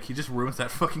Point Break. He just ruins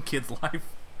that fucking kid's life.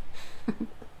 Man,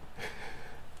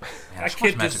 I That should watch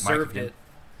kid Magic Mike deserved again. it.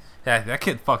 Yeah, that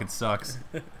kid fucking sucks.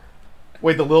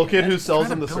 Wait, the little kid who Trying sells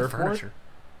to him the build surfboard? furniture.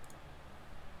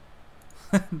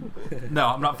 No,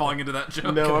 I'm not falling into that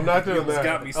joke. No, I'm not You doing almost that.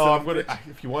 got me Oh, so I'm gonna. bitch.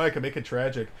 If you want, I can make it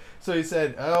tragic. So he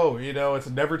said, "Oh, you know, it's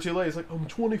never too late." He's like, "I'm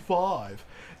 25,"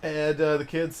 and the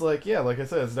kid's like, "Yeah, like I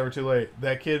said, it's never too late."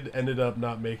 That kid ended up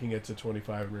not making it to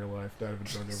 25 in real life. Died of a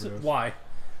drug overdose. Why?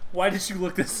 Why did you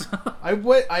look this up?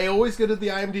 I always go to the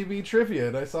IMDb trivia,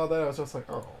 and I saw that. I was just like,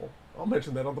 "Oh, I'll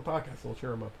mention that on the podcast. I'll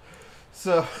cheer him up."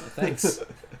 So Thanks.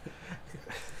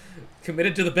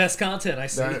 Committed to the best content, I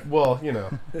see. well, you know.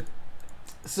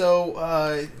 So,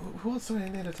 who else do I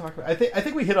need to talk about? I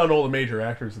think we hit on all the major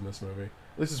actors in this movie,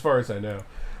 at least as far as I know.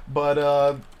 But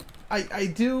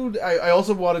I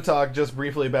also want to talk just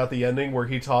briefly about the ending where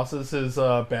he tosses his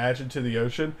badge into the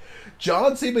ocean.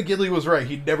 John C. McGinley was right.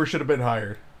 He never should have been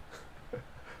hired.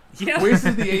 Yeah.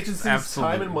 Wasted the agency's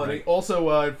Absolutely time and money. right.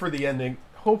 Also, for the ending,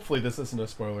 hopefully this isn't a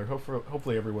spoiler.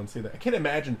 Hopefully everyone's seen that. I can't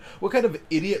imagine what kind of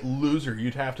idiot loser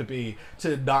you'd have to be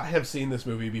to not have seen this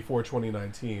movie before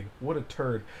 2019. What a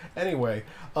turd. Anyway,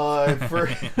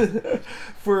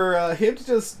 for him to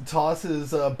just toss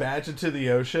his badge into the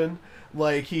ocean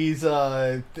like he's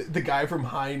the guy from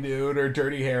High Noon or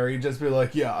Dirty Harry, just be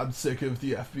like, yeah, I'm sick of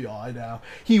the FBI now.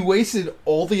 He wasted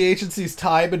all the agency's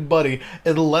time and money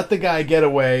and let the guy get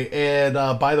away. And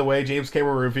by the way, James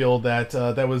Cameron revealed that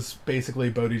that was basically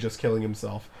Bodhi just killing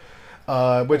himself.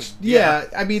 Which, yeah,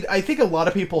 I mean, I think a lot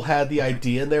of people had the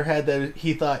idea in their head that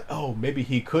he thought, oh, maybe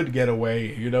he could get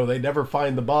away. You know, they never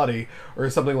find the body or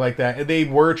something like that. And they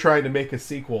were trying to make a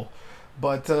sequel.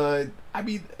 But, I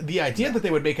mean, the idea that they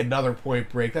would make another Point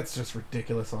Break, that's just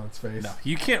ridiculous on its face. No,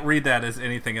 you can't read that as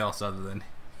anything else other than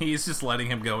he's just letting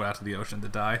him go out to the ocean to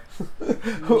die.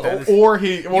 Or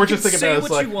just think say about it as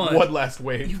what like you want. one last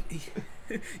wave.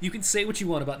 You can say what you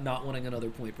want about not wanting another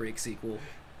Point Break sequel,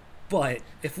 but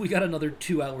if we got another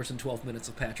 2 hours and 12 minutes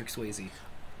of Patrick Swayze,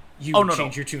 you would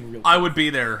change your tune real quick. I would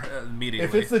be there immediately.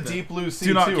 If it's the Deep Blue Sea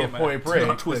do not 2 get of my- Point do Break,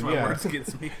 not twist then my yeah. words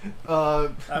against me.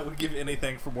 I would give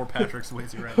anything for more Patrick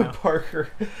Swayze right now. Parker,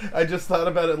 I just thought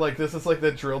about it like this is like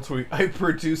that drill tweet. I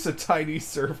produce a tiny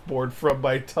surfboard from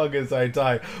my tongue as I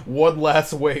die. One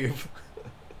last wave.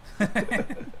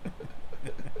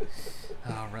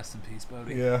 Oh, rest in peace,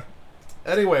 Bodie. Yeah.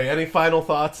 Anyway, any final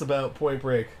thoughts about Point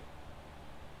Break?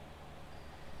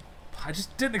 I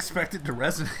just didn't expect it to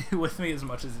resonate with me as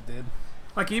much as it did.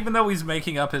 Like, even though he's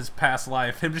making up his past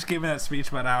life, him just giving that speech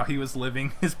about how he was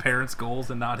living his parents'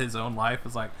 goals and not his own life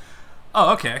was like,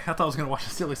 oh, okay. I thought I was going to watch a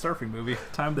silly surfing movie.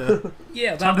 Time to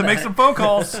make some phone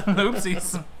calls.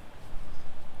 Oopsies.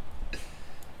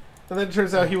 And then it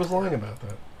turns out he was lying about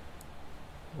that.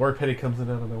 Or Petty comes in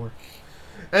out of nowhere.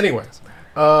 Anyway.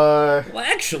 Well,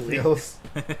 actually. Yeah, let's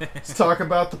talk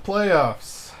about the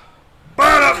playoffs.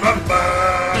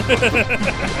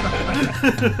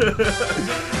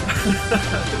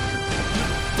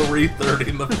 3:30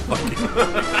 in the fucking...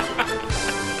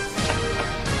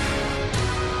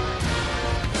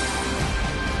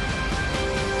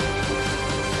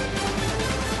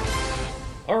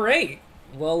 All right.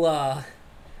 Well,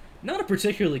 not a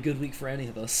particularly good week for any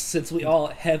of us, since we all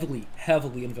heavily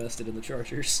invested in the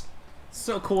Chargers.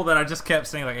 So cool that I just kept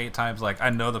saying like 8 times, like, I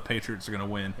know the Patriots are going to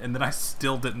win, and then I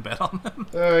still didn't bet on them.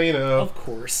 You know. Of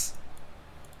course.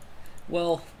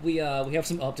 Well, we have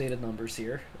some updated numbers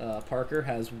here. Parker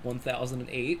has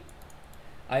 1,008.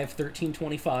 I have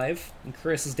 1,325, and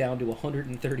Chris is down to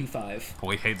 135.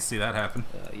 Boy, hate to see that happen.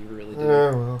 You really do.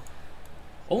 Well.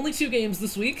 Only 2 games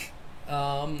this week,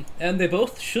 and they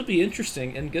both should be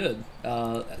interesting and good.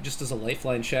 Just as a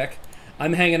lifeline check,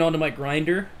 I'm hanging on to my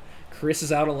grinder. Chris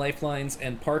is out of lifelines,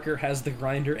 and Parker has the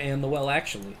grinder and the well,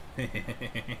 actually.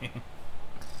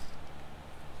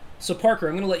 So, Parker,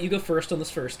 I'm going to let you go first on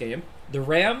this first game. The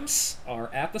Rams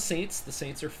are at the Saints. The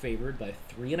Saints are favored by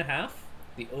 3.5.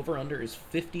 The over-under is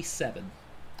 57.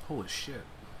 Holy shit.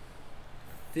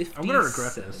 57. I'm going to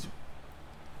regret this.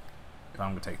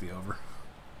 I'm going to take the over.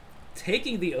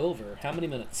 Taking the over. How many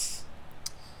minutes?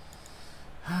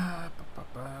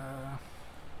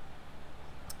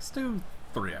 Let's do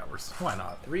 3 hours. Why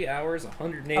not? 3 hours,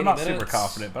 180 minutes. I'm not super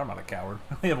confident, but I'm not a coward.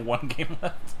 We have 1 game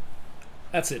left.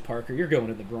 That's it, Parker. You're going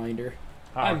to the grinder.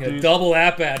 Oh, I'm going to dude. double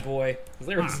that bad boy.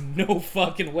 There's no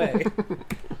fucking way.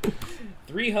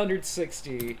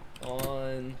 360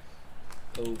 on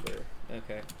over.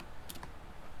 Okay.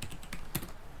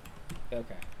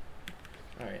 Okay.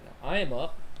 Alright, now I am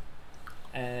up.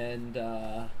 And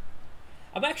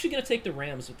I'm actually going to take the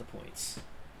Rams with the points.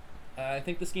 I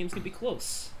think this game's going to be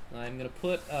close. I'm going to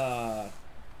put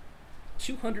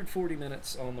 240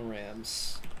 minutes on the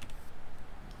Rams.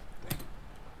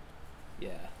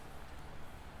 Yeah.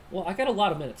 Well, I got a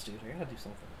lot of minutes, dude. I gotta do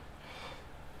something.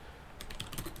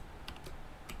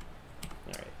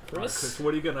 Alright, Chris?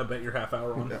 What are you going to bet your half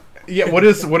hour on? Yeah, what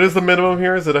is the minimum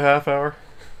here? Is it a half hour?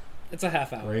 It's a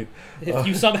half hour. Right. If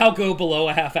you somehow go below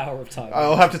a half hour of time.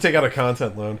 I'll have to take out a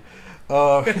content loan.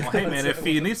 Well, hey man, if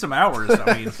you need some hours,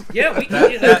 I mean, yeah, we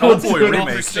can get that Old Boy content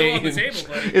remake. still on the table,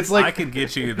 buddy. It's like I can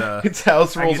get you the. It's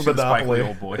House I can Rules get you the Spike Monopoly. Lee,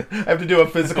 Old Boy. I have to do a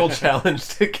physical challenge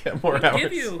to get more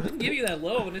hours. We can give you that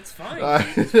loan. It's fine.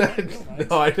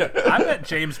 No, I don't. I bet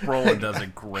James Brolin does a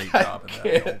great job at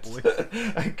that, Old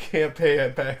Boy. I can't pay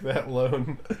it back that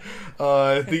loan.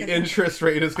 The interest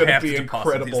rate is going to have be to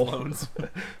deposit these incredible. loans.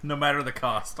 No matter the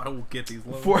cost, I will get these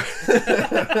loans.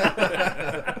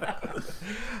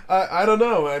 I don't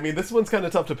know. I mean, this one's kind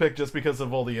of tough to pick just because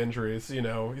of all the injuries, you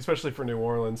know, especially for New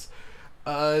Orleans.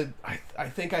 I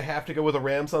think I have to go with the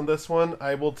Rams on this one.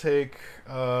 I will take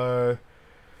the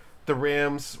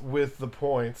Rams with the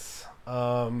points.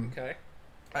 Okay.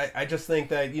 I just think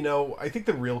that, you know, I think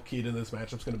the real key to this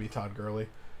matchup is going to be Todd Gurley.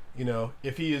 You know,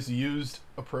 if he is used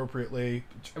appropriately,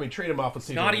 I mean, trade him off with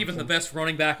C.J. Not even the Anderson. best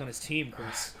running back on his team,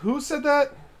 Chris. Who said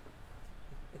that?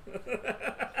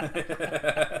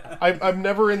 I'm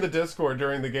never in the Discord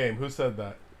during the game. Who said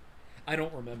that? I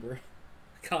don't remember.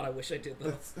 God, I wish I did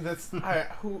though.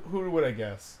 Who would I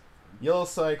guess? Yellow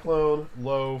Cyclone,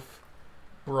 Loaf,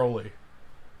 Broly.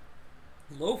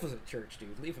 Loaf was at church,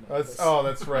 dude. Leave him out.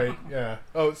 That's right. Yeah.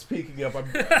 Oh, speaking of,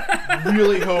 I'm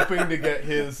really hoping to get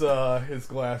his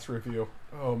glass review.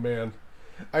 Oh man,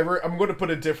 I'm going to put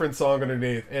a different song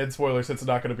underneath. And spoilers, it's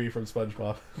not going to be from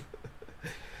SpongeBob.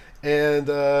 And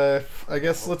I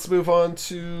guess let's move on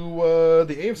to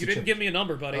the AFC. You didn't give me a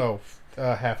number, buddy. Oh,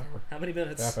 half hour. How many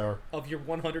minutes? Half hour. Of your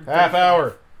 100. Half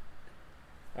hour.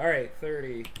 All right,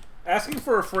 30. Asking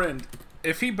for a friend.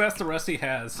 If he bets the rest he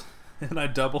has, and I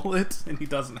double it, and he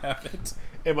doesn't have it,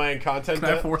 Am I in content can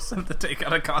I debt? force him to take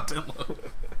out a content loan?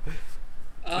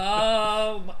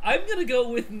 I'm gonna go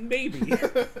with maybe.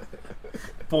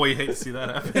 Boy, you hate to see that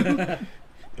happen.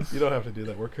 You don't have to do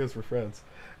that. We're friends.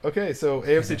 Okay, so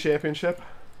AFC Championship.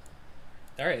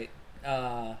 All right.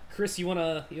 Chris, you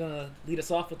wanna lead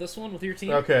us off with this one with your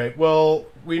team? Okay, well,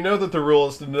 we know that the rule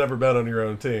is to never bet on your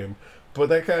own team, but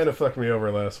that kind of fucked me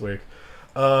over last week.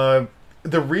 The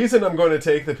reason I'm going to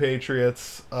take the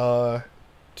Patriots I'm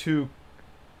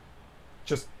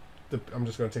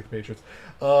just going to take the Patriots,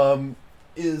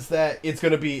 is that it's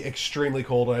going to be extremely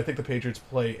cold, and I think the Patriots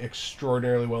play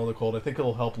extraordinarily well in the cold. I think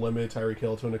it'll help limit Tyreek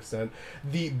Hill to an extent.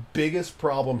 The biggest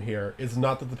problem here is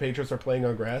not that the Patriots are playing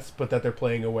on grass, but that they're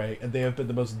playing away, and they have been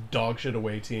the most dogshit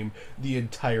away team the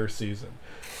entire season.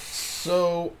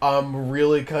 So I'm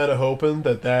really kind of hoping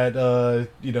that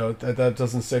that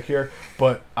doesn't stick here,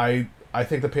 but I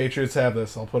think the Patriots have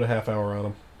this. I'll put a half hour on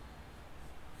them.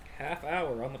 Half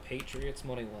hour on the Patriots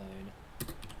money line.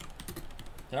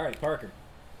 All right, Parker.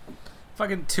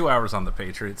 Fucking 2 hours on the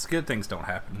Patriots. Good things don't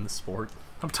happen in this sport.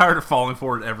 I'm tired of falling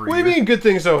for it every year. What do you mean good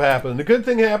things don't happen? The good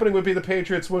thing happening would be the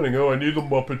Patriots winning. Oh, I need the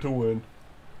Muppet to win.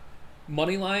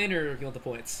 Money line or you want the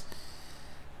points?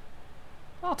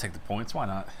 I'll take the points. Why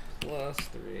not?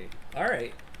 +3. All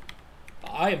right.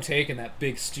 I am taking that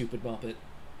big stupid Muppet.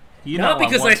 Not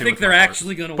because I think they're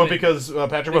actually going to win. But because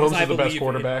Patrick Mahomes is the best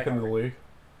quarterback in the league.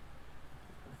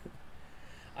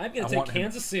 I'm going to take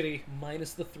Kansas City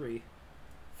 -3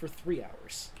 for 3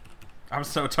 hours. I'm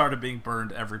so tired of being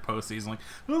burned every postseason. Like,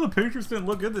 oh, the Patriots didn't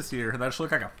look good this year. And I just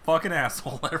look like a fucking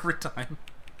asshole every time.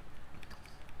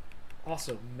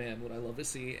 Also, man, would I love to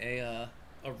see a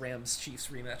Rams-Chiefs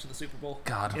rematch in the Super Bowl.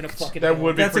 God. In a fucking that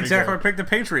would be That's exactly why I good. picked the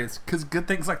Patriots. Because good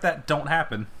things like that don't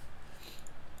happen.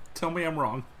 Tell me I'm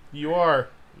wrong. You are.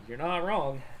 You're not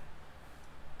wrong.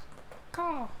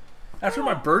 After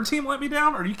my bird team let me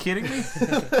down? Are you kidding me?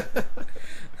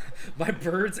 My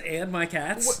birds and my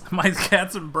cats? My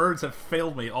cats and birds have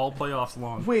failed me all playoffs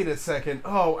long. Wait a second.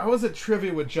 Oh, I was at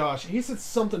trivia with Josh. He said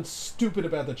something stupid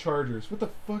about the Chargers. What the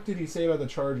fuck did he say about the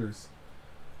Chargers?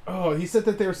 Oh, he said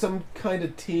that they're some kind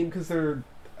of team because they're...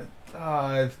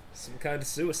 some kind of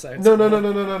suicide No.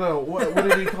 squad. What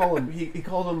did he call him? He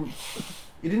called him...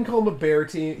 He didn't call him a bear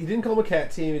team. He didn't call him a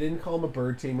cat team. He didn't call him a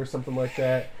bird team or something like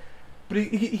that. But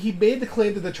he made the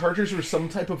claim that the Chargers were some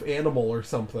type of animal or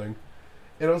something.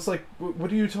 And I was like,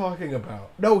 what are you talking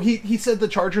about? No, he said the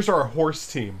Chargers are a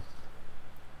horse team.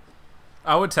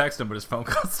 I would text him, but his phone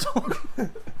got stolen.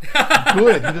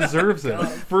 Good, he deserves it.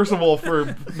 First of all,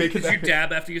 for making Did you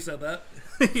dab after you said that?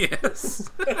 Yes.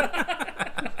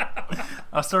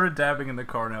 I started dabbing in the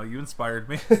car now. You inspired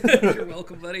me. You're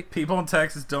welcome, buddy. People in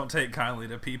Texas don't take kindly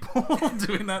to people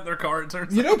doing that in their car, it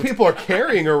turns out. You know people are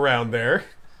carrying around there.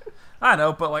 I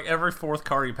know, but like every fourth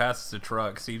car he passes is a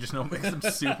truck, so you just know it makes them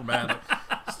super mad. Like,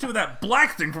 just do that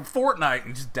black thing from Fortnite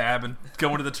and just dab and go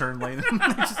into the turn lane and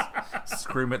they just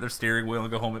scream at their steering wheel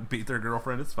and go home and beat their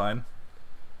girlfriend. It's fine.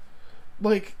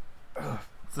 Like,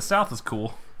 the South is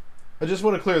cool. I just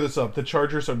want to clear this up. The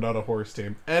Chargers are not a horse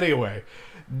team. Anyway,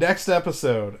 next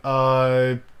episode.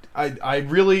 I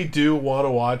really do want to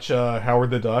watch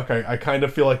Howard the Duck. I kind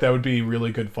of feel like that would be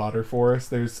really good fodder for us.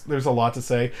 There's a lot to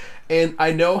say. And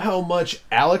I know how much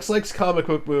Alex likes comic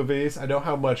book movies. I know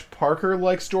how much Parker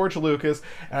likes George Lucas.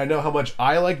 And I know how much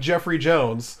I like Jeffrey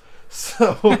Jones.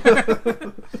 So...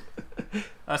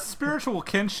 A spiritual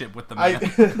kinship with the man.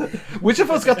 Which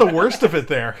of us got the worst of it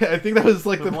there? I think that was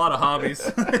like a lot of hobbies.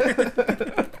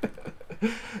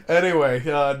 Anyway,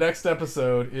 next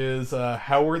episode is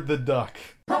Howard the Duck.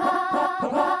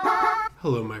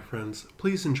 Hello, my friends.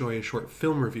 Please enjoy a short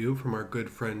film review from our good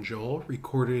friend Joel,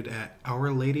 recorded at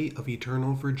Our Lady of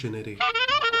Eternal Virginity.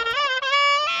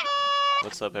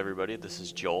 What's up, everybody? This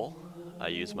is Joel. I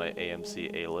use my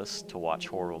AMC A-list to watch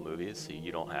horror movies so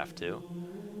you don't have to.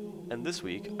 And this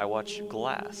week, I watched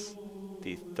Glass,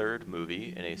 the third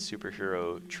movie in a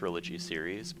superhero trilogy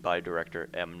series by director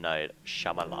M. Night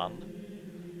Shyamalan.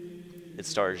 It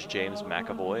stars James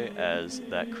McAvoy as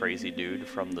that crazy dude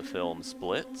from the film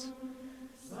Split,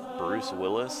 Bruce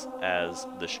Willis as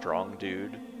the strong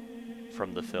dude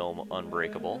from the film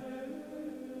Unbreakable,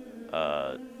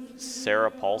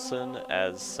 Sarah Paulson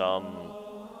as some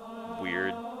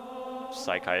weird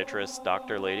psychiatrist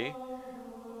doctor lady,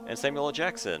 and Samuel L.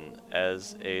 Jackson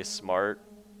as a smart,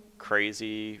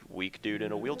 crazy, weak dude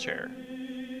in a wheelchair,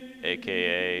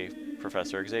 aka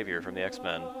Professor Xavier from the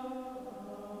X-Men.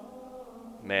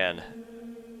 Man,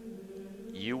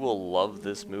 you will love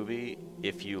this movie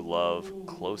if you love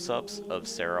close-ups of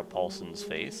Sarah Paulson's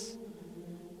face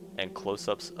and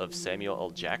close-ups of Samuel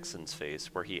L. Jackson's face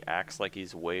where he acts like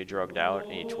he's way drugged out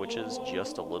and he twitches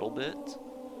just a little bit.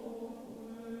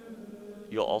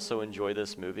 You'll also enjoy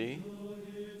this movie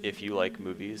if you like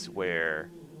movies where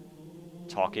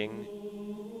talking,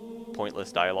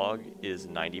 pointless dialogue is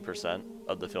 90%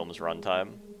 of the film's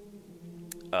runtime.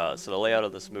 So the layout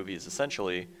of this movie is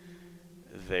essentially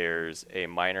there's a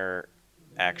minor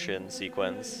action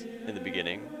sequence in the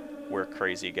beginning where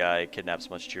Crazy Guy kidnaps a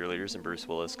bunch of cheerleaders and Bruce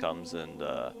Willis comes and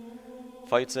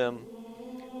fights him.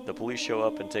 The police show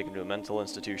up and take him to a mental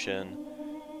institution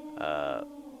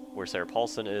where Sarah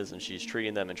Paulson is, and she's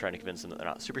treating them and trying to convince them that they're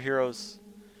not superheroes.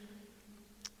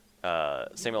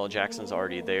 Samuel L. Jackson's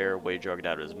already there, way drugged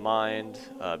out of his mind,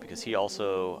 because he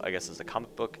also, I guess, is a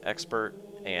comic book expert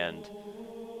and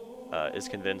is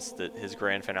convinced that his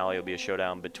grand finale will be a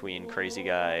showdown between Crazy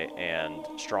Guy and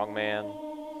Strongman.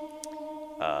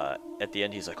 At the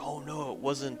end, he's like, oh no, it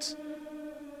wasn't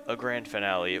a grand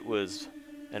finale, it was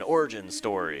an origin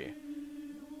story.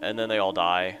 And then they all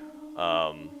die.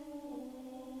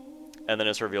 And then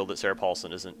it's revealed that Sarah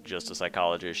Paulson isn't just a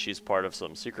psychologist. She's part of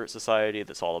some secret society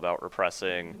that's all about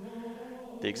repressing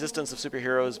the existence of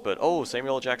superheroes. But, oh,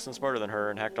 Samuel L. Jackson's smarter than her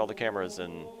and hacked all the cameras.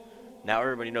 And now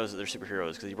everybody knows that they're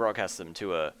superheroes because he broadcasts them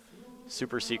to a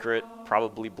super secret,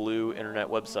 probably blue internet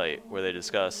website where they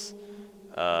discuss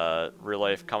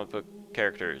real-life comic book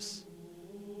characters.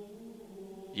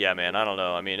 Yeah, man, I don't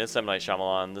know. I mean, it's M. Night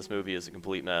Shyamalan. This movie is a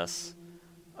complete mess.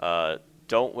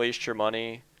 Don't waste your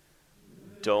money.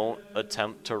 Don't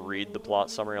attempt to read the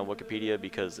plot summary on Wikipedia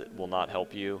because it will not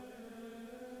help you.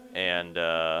 And,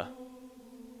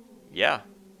 yeah.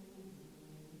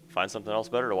 Find something else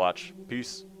better to watch.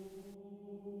 Peace.